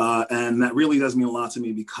 Mm-hmm. And that really does mean a lot to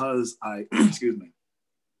me because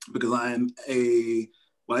because I am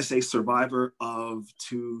when I say survivor of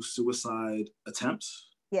 2 suicide attempts.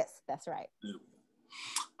 Yes, that's right.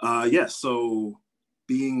 Yes, so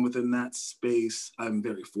being within that space, I'm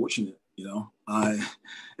very fortunate.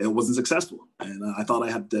 It wasn't successful, and I thought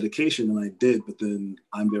I had dedication, and I did. But then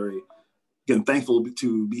I'm very, again, thankful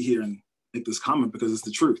to be here and make this comment because it's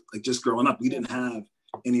the truth. Like, just growing up, we didn't have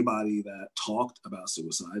anybody that talked about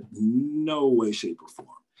suicide, no way, shape, or form.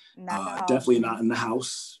 Definitely not in the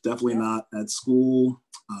house. Definitely not at school.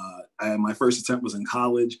 My first attempt was in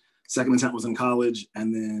college. Second attempt was in college,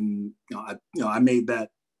 and then I made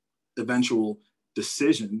that eventual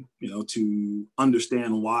decision, to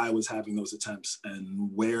understand why I was having those attempts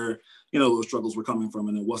and where those struggles were coming from,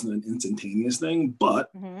 and it wasn't an instantaneous thing.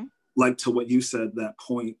 But like to what you said, that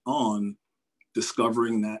point on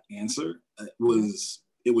discovering that answer, it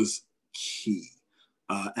was key.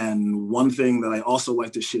 And one thing that I also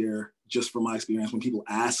like to share, just from my experience, when people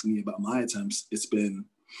ask me about my attempts, it's been,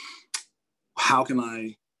 how can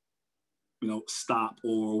I, stop,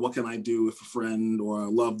 or what can I do if a friend or a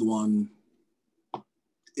loved one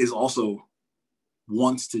is also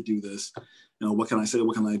wants to do this? What can I say?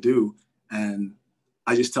 What can I do? And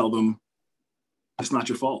I just tell them, it's not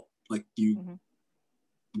your fault. Like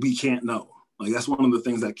we can't know. Like, that's one of the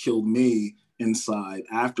things that killed me inside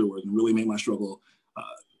afterward and really made my struggle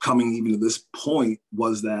coming even to this point,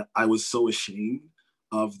 was that I was so ashamed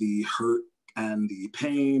of the hurt and the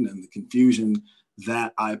pain and the confusion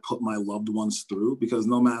that I put my loved ones through, because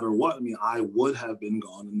no matter what, I would have been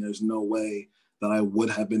gone, and there's no way that I would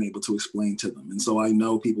have been able to explain to them. And so I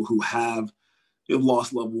know people who have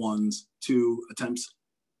lost loved ones to attempts,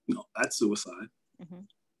 at suicide.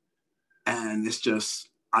 And it's just,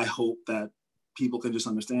 I hope that people can just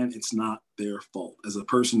understand it's not their fault. As a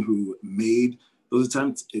person who made those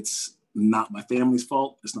attempts, it's not my family's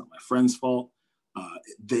fault. It's not my friend's fault.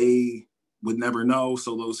 They would never know.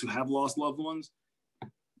 So those who have lost loved ones,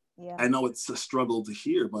 I know it's a struggle to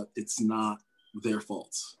hear, but it's not their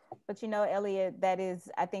faults. But you know, Elliot, that is,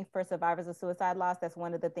 I think for survivors of suicide loss, that's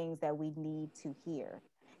one of the things that we need to hear,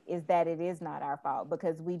 is that it is not our fault,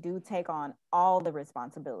 because we do take on all the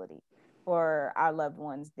responsibility for our loved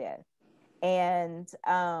one's death. And,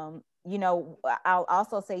 you know, I'll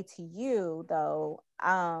also say to you though,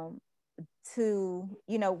 to,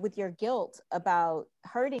 you know, with your guilt about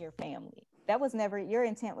hurting your family, that was never, your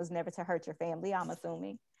intent was never to hurt your family, I'm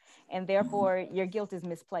assuming. And therefore your guilt is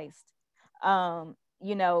misplaced.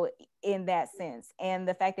 You know, in that sense. And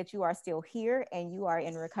the fact that you are still here and you are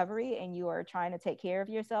in recovery and you are trying to take care of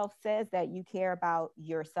yourself says that you care about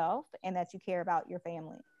yourself and that you care about your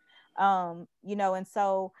family. You know, and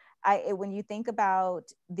so when you think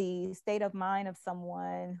about the state of mind of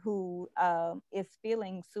someone who is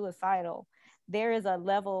feeling suicidal, there is a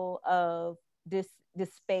level of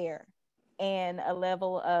despair and a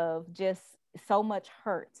level of just so much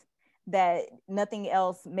hurt that nothing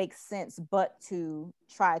else makes sense but to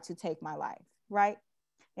try to take my life, right?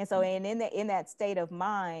 And so in that state of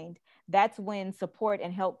mind, that's when support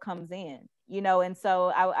and help comes in, you know. And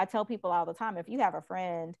so I tell people all the time, if you have a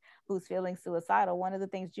friend who's feeling suicidal, one of the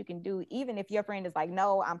things you can do, even if your friend is like,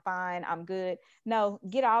 no, I'm fine, I'm good, no,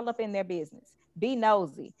 get all up in their business, be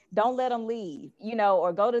nosy, don't let them leave, you know,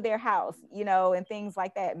 or go to their house, you know, and things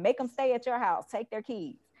like that. Make them stay at your house, take their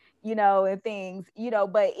keys, you know, and things, you know.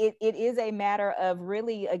 But it is a matter of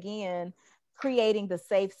really, again, creating the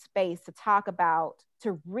safe space to talk about,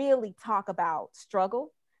 to really talk about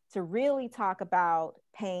struggle, to really talk about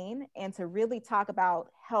pain, and to really talk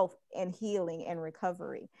about health and healing and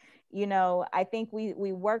recovery. You know, I think we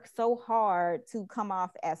work so hard to come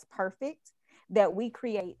off as perfect that we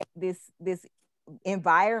create this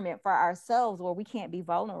environment for ourselves where we can't be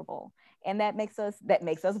vulnerable. And that makes us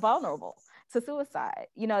vulnerable to suicide,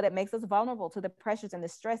 you know, that makes us vulnerable to the pressures and the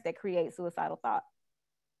stress that create suicidal thought.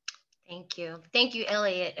 Thank you. Thank you,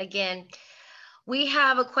 Elliot. Again, we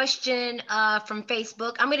have a question from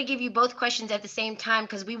Facebook. I'm going to give you both questions at the same time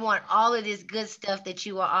because we want all of this good stuff that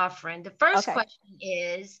you are offering. The first question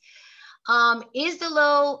is the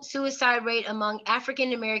low suicide rate among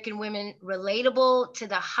African American women relatable to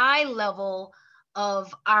the high level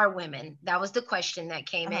of our women? That was the question that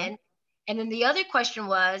came in. And then the other question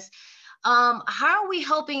was, how are we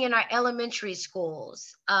helping in our elementary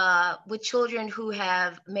schools with children who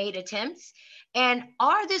have made attempts? And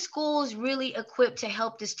are the schools really equipped to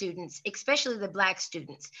help the students, especially the Black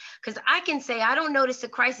students? Because I can say I don't notice the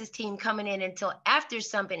crisis team coming in until after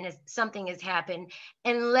something has happened,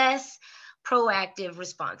 unless proactive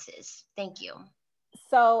responses. Thank you.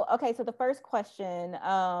 So, okay, so the first question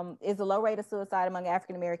is the low rate of suicide among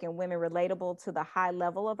African American women relatable to the high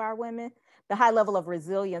level of our women, the high level of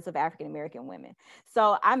resilience of African American women?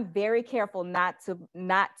 So I'm very careful not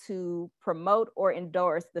to promote or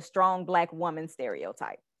endorse the strong Black woman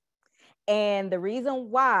stereotype. And the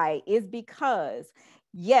reason why is because,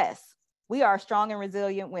 yes, we are strong and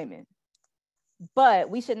resilient women, but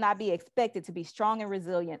we should not be expected to be strong and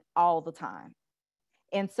resilient all the time.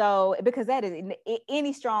 And so, because that is,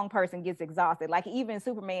 any strong person gets exhausted. Like even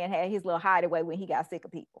Superman had his little hideaway when he got sick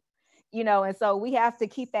of people, you know, and so we have to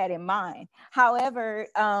keep that in mind. However,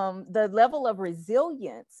 the level of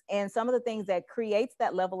resilience and some of the things that creates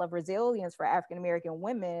that level of resilience for African-American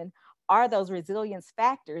women are those resilience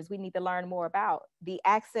factors we need to learn more about. The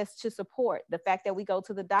access to support, the fact that we go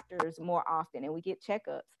to the doctors more often and we get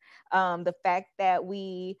checkups, the fact that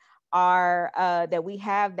we are, that we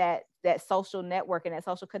have that social network and that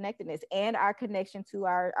social connectedness, and our connection to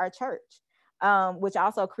our church, which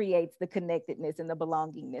also creates the connectedness and the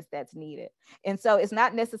belongingness that's needed. And so it's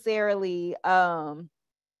not necessarily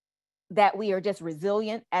that we are just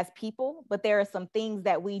resilient as people, but there are some things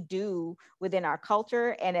that we do within our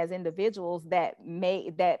culture and as individuals that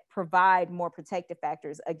provide more protective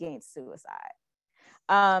factors against suicide.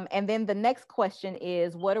 And then the next question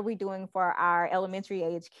is, what are we doing for our elementary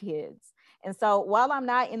age kids? And so while I'm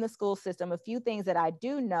not in the school system, a few things that I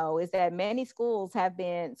do know is that many school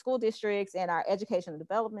districts and our educational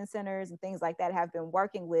development centers and things like that have been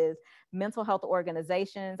working with mental health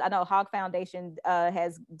organizations. I know Hog Foundation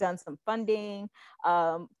has done some funding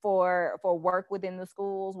for work within the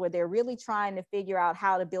schools where they're really trying to figure out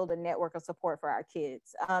how to build a network of support for our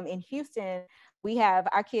kids. In Houston,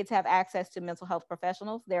 our kids have access to mental health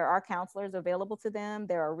professionals. There are counselors available to them.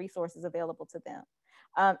 There are resources available to them.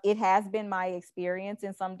 It has been my experience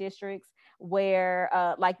in some districts where,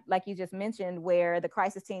 like you just mentioned, where the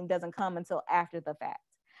crisis team doesn't come until after the fact.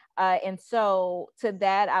 And so to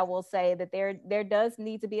that, I will say that there does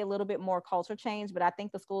need to be a little bit more culture change, but I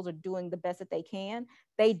think the schools are doing the best that they can.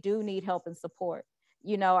 They do need help and support.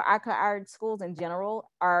 You know, our schools in general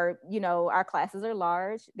are, you know, our classes are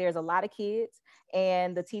large. There's a lot of kids,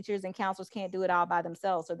 and the teachers and counselors can't do it all by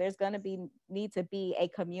themselves. So there's going to need to be a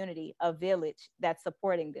community, a village that's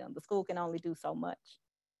supporting them. The school can only do so much.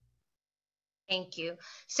 Thank you.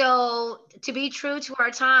 So to be true to our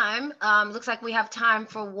time, looks like we have time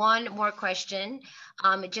for one more question.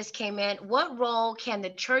 It just came in. What role can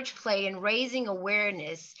the church play in raising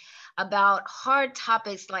awareness about hard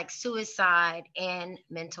topics like suicide and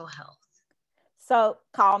mental health? So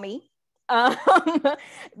call me. Um,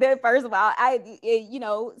 first of all, you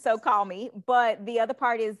know, so call me. But the other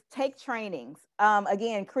part is take trainings.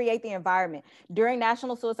 Again, create the environment during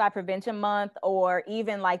National Suicide Prevention Month, or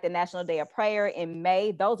even like the National Day of Prayer in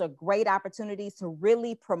May. Those are great opportunities to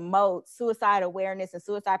really promote suicide awareness and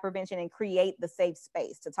suicide prevention, and create the safe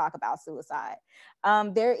space to talk about suicide.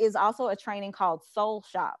 There is also a training called Soul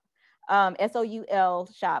Shop. SOUL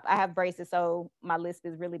shop. I have braces, so my lisp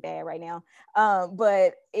is really bad right now.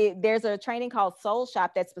 But there's a training called Soul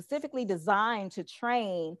Shop that's specifically designed to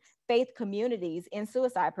train faith communities in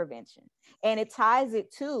suicide prevention. And it ties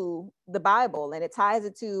it to the Bible, and it ties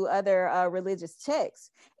it to other religious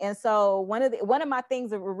texts. And so one of my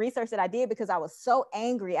things of research that I did, because I was so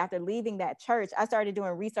angry after leaving that church, I started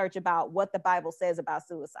doing research about what the Bible says about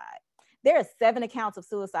suicide. There are 7 accounts of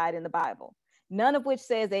suicide in the Bible, none of which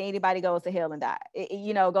says that anybody goes to hell and die,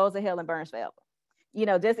 you know, goes to hell and burns forever, you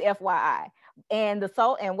know, just FYI. And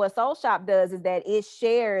what Soul Shop does is that it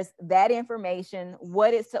shares that information,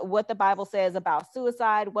 what the Bible says about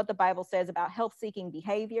suicide, what the Bible says about help-seeking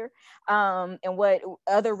behavior, and what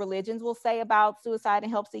other religions will say about suicide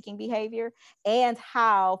and help-seeking behavior, and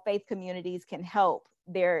how faith communities can help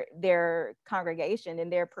their congregation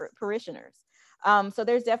and their parishioners. So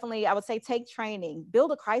there's definitely, I would say, take training,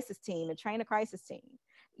 build a crisis team and train a crisis team,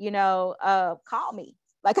 you know, call me,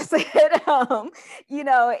 like I said, you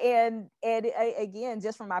know, and again,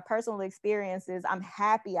 just from my personal experiences, I'm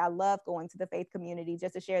happy. I love going to the faith community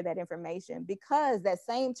just to share that information, because that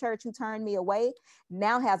same church who turned me away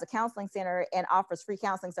now has a counseling center and offers free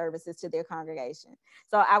counseling services to their congregation.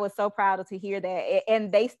 So I was so proud to hear that.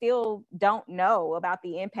 And they still don't know about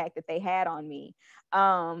the impact that they had on me.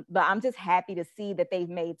 But I'm just happy to see that they've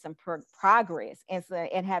made some progress and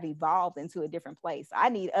have evolved into a different place. I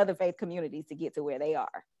need other faith communities to get to where they are.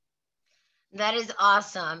 That is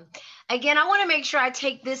awesome. Again, I want to make sure I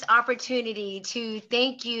take this opportunity to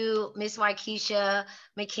thank you, Ms. Waikisha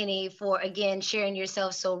McKinney, for, again, sharing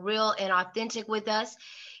yourself so real and authentic with us.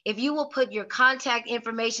 If you will put your contact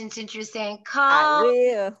information, since you're saying call.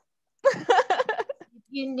 I will.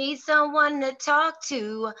 You need someone to talk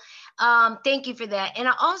to. Thank you for that. And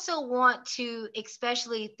I also want to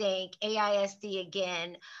especially thank AISD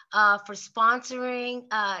again for sponsoring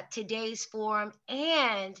today's forum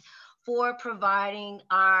and for providing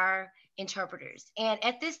our interpreters. And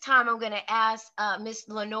at this time, I'm going to ask Ms.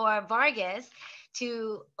 Lenora Vargas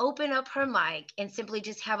to open up her mic and simply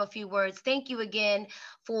just have a few words. Thank you again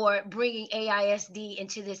for bringing AISD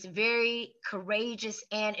into this very courageous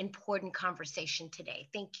and important conversation today.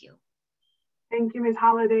 Thank you. Thank you, Ms.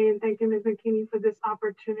 Holliday, and thank you, Ms. McKinney, for this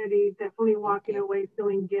opportunity. Definitely walking away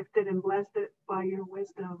feeling gifted and blessed by your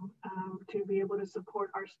wisdom to be able to support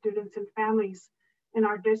our students and families in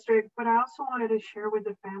our district. But I also wanted to share with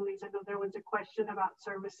the families, I know there was a question about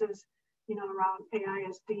services, you know, around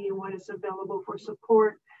AISD and what is available for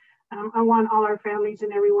support. I want all our families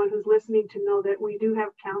and everyone who's listening to know that we do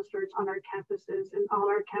have counselors on our campuses, and all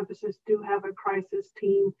our campuses do have a crisis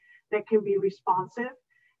team that can be responsive.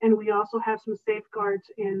 And we also have some safeguards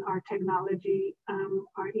in our technology.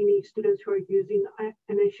 Any students who are using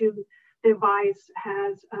an issue device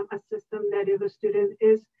has a system that if a student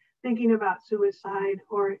is thinking about suicide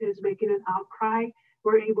or is making an outcry,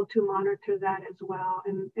 we're able to monitor that as well.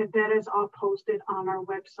 And that is all posted on our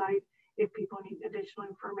website if people need additional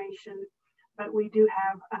information. But we do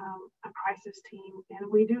have a crisis team,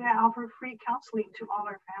 and we do offer free counseling to all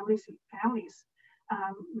our families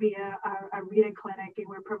via our Rita Clinic, and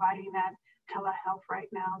we're providing that telehealth right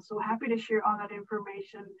now. So happy to share all that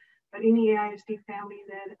information. But any AISD family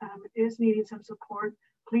that is needing some support,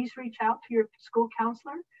 please reach out to your school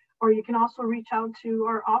counselor, or you can also reach out to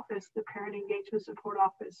our office, the Parent Engagement Support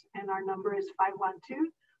Office, and our number is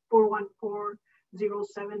 512-414-0726.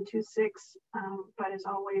 But as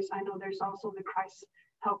always, I know there's also the crisis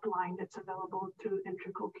helpline that's available through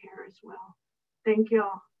Integral Care as well. Thank you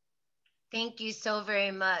all. Thank you so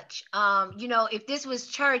very much. You know, if this was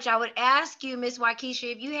church, I would ask you, Ms. Waikisha,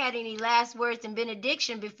 if you had any last words and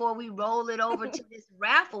benediction before we roll it over to this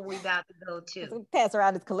raffle we're about to go to. Pass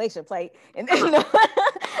around this collection plate. And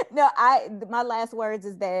No, my last words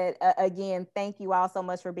is that again, thank you all so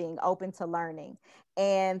much for being open to learning,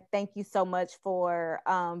 and thank you so much for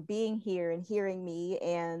being here and hearing me.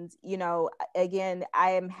 And again,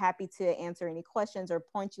 I am happy to answer any questions or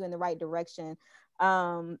point you in the right direction.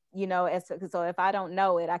 So if I don't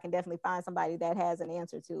know it, I can definitely find somebody that has an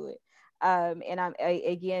answer to it. And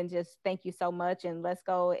again, just thank you so much, and let's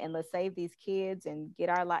go and let's save these kids and get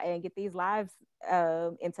these lives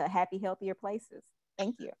into happy, healthier places.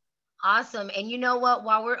 Thank you. Awesome. And you know what?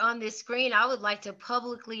 While we're on this screen, I would like to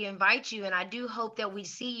publicly invite you, and I do hope that we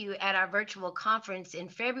see you at our virtual conference in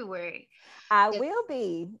February. I will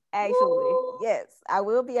be, actually. Woo! Yes, I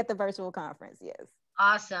will be at the virtual conference. Yes.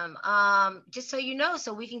 Awesome. Just so you know,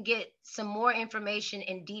 so we can get some more information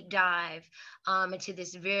and deep dive into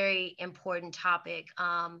this very important topic.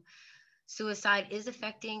 Suicide is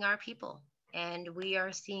affecting our people, and we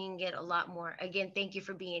are seeing it a lot more. Again, thank you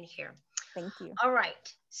for being here. Thank you. All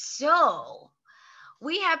right. So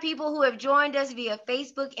we have people who have joined us via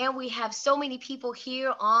Facebook, and we have so many people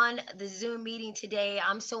here on the Zoom meeting today.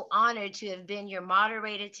 I'm so honored to have been your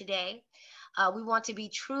moderator today. We want to be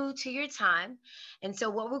true to your time. And so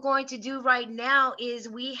what we're going to do right now is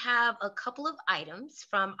we have a couple of items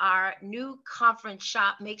from our new conference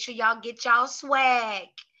shop. Make sure y'all get y'all swag.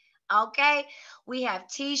 Okay, we have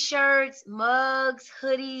t-shirts, mugs,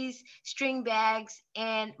 hoodies, string bags,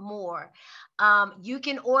 and more. You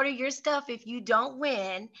can order your stuff if you don't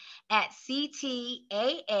win at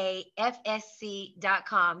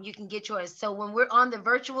ctaafsc.com. You can get yours. So when we're on the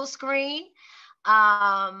virtual screen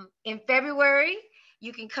in February,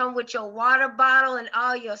 you can come with your water bottle and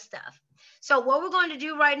all your stuff. So what we're going to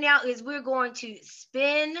do right now is we're going to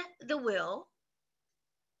spin the wheel.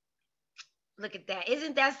 Look at that.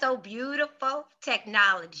 Isn't that so beautiful?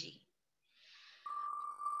 Technology.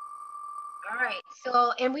 All right.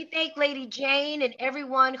 So, and we thank Lady Jane and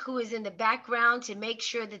everyone who is in the background to make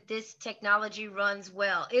sure that this technology runs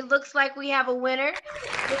well. It looks like we have a winner.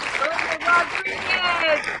 It's Rosa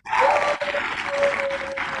Rodriguez.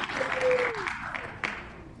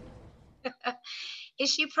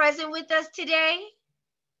 Is she present with us today?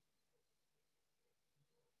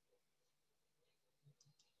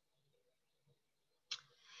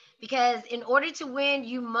 Because in order to win,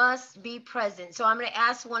 you must be present. So I'm going to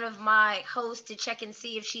ask one of my hosts to check and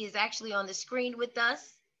see if she is actually on the screen with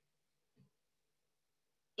us.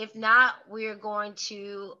 If not, we're going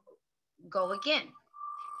to go again.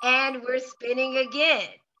 And we're spinning again.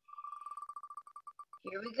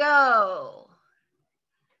 Here we go.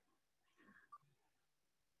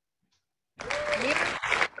 Rivero.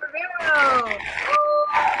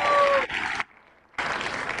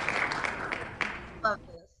 Love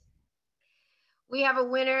this. We have a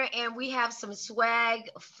winner, and we have some swag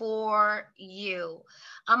for you.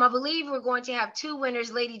 I believe we're going to have two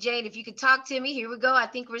winners. Lady Jane, if you could talk to me. Here we go. I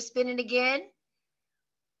think we're spinning again.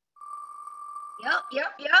 Yep.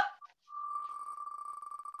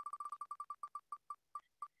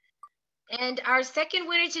 And our second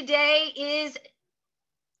winner today is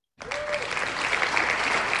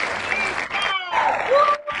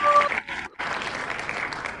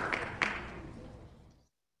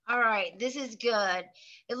all right, this is good.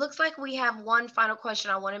 It looks like we have one final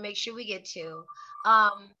question I want to make sure we get to.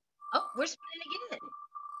 Oh, we're spinning again.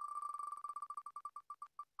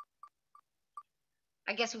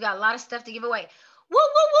 I guess we got a lot of stuff to give away. Woo,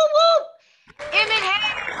 woo, woo, woo! Emmett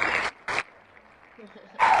Hayes!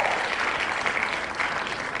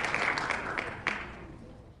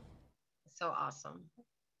 So awesome.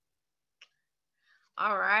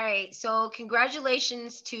 All right, so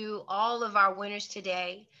congratulations to all of our winners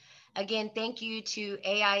today. Again, thank you to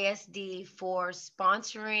AISD for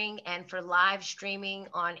sponsoring and for live streaming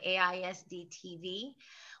on AISD TV.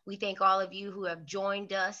 We thank all of you who have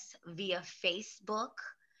joined us via Facebook,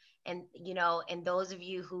 and and those of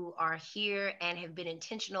you who are here and have been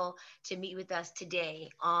intentional to meet with us today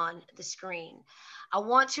on the screen. I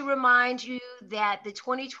want to remind you that the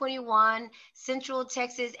 2021 Central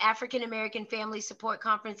Texas African American Family Support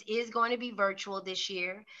Conference is going to be virtual this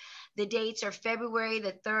year. The dates are February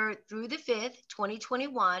the 3rd through the 5th,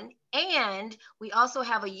 2021. And we also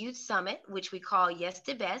have a youth summit, which we call Yes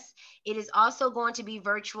to Best. It is also going to be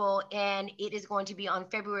virtual, and it is going to be on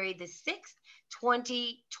February the 6th,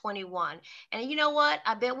 2021. And you know what?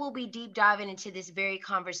 I bet we'll be deep diving into this very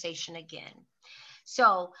conversation again.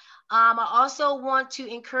 So I also want to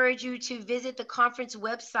encourage you to visit the conference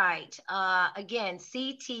website, again,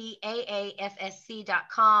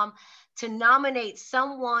 ctaafsc.com, to nominate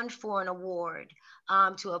someone for an award.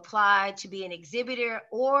 to apply to be an exhibitor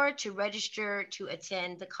or to register to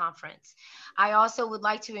attend the conference. I also would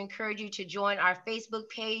like to encourage you to join our Facebook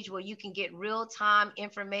page where you can get real-time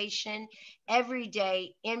information every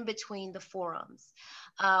day in between the forums.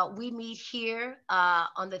 We meet here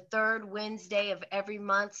on the third Wednesday of every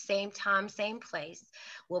month, same time, same place.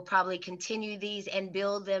 We'll probably continue these and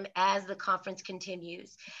build them as the conference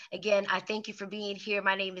continues. Again, I thank you for being here.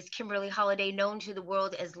 My name is Kimberly Holiday, known to the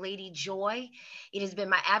world as Lady Joy. It has been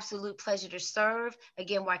my absolute pleasure to serve.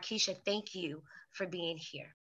 Again, Waukesha, thank you for being here.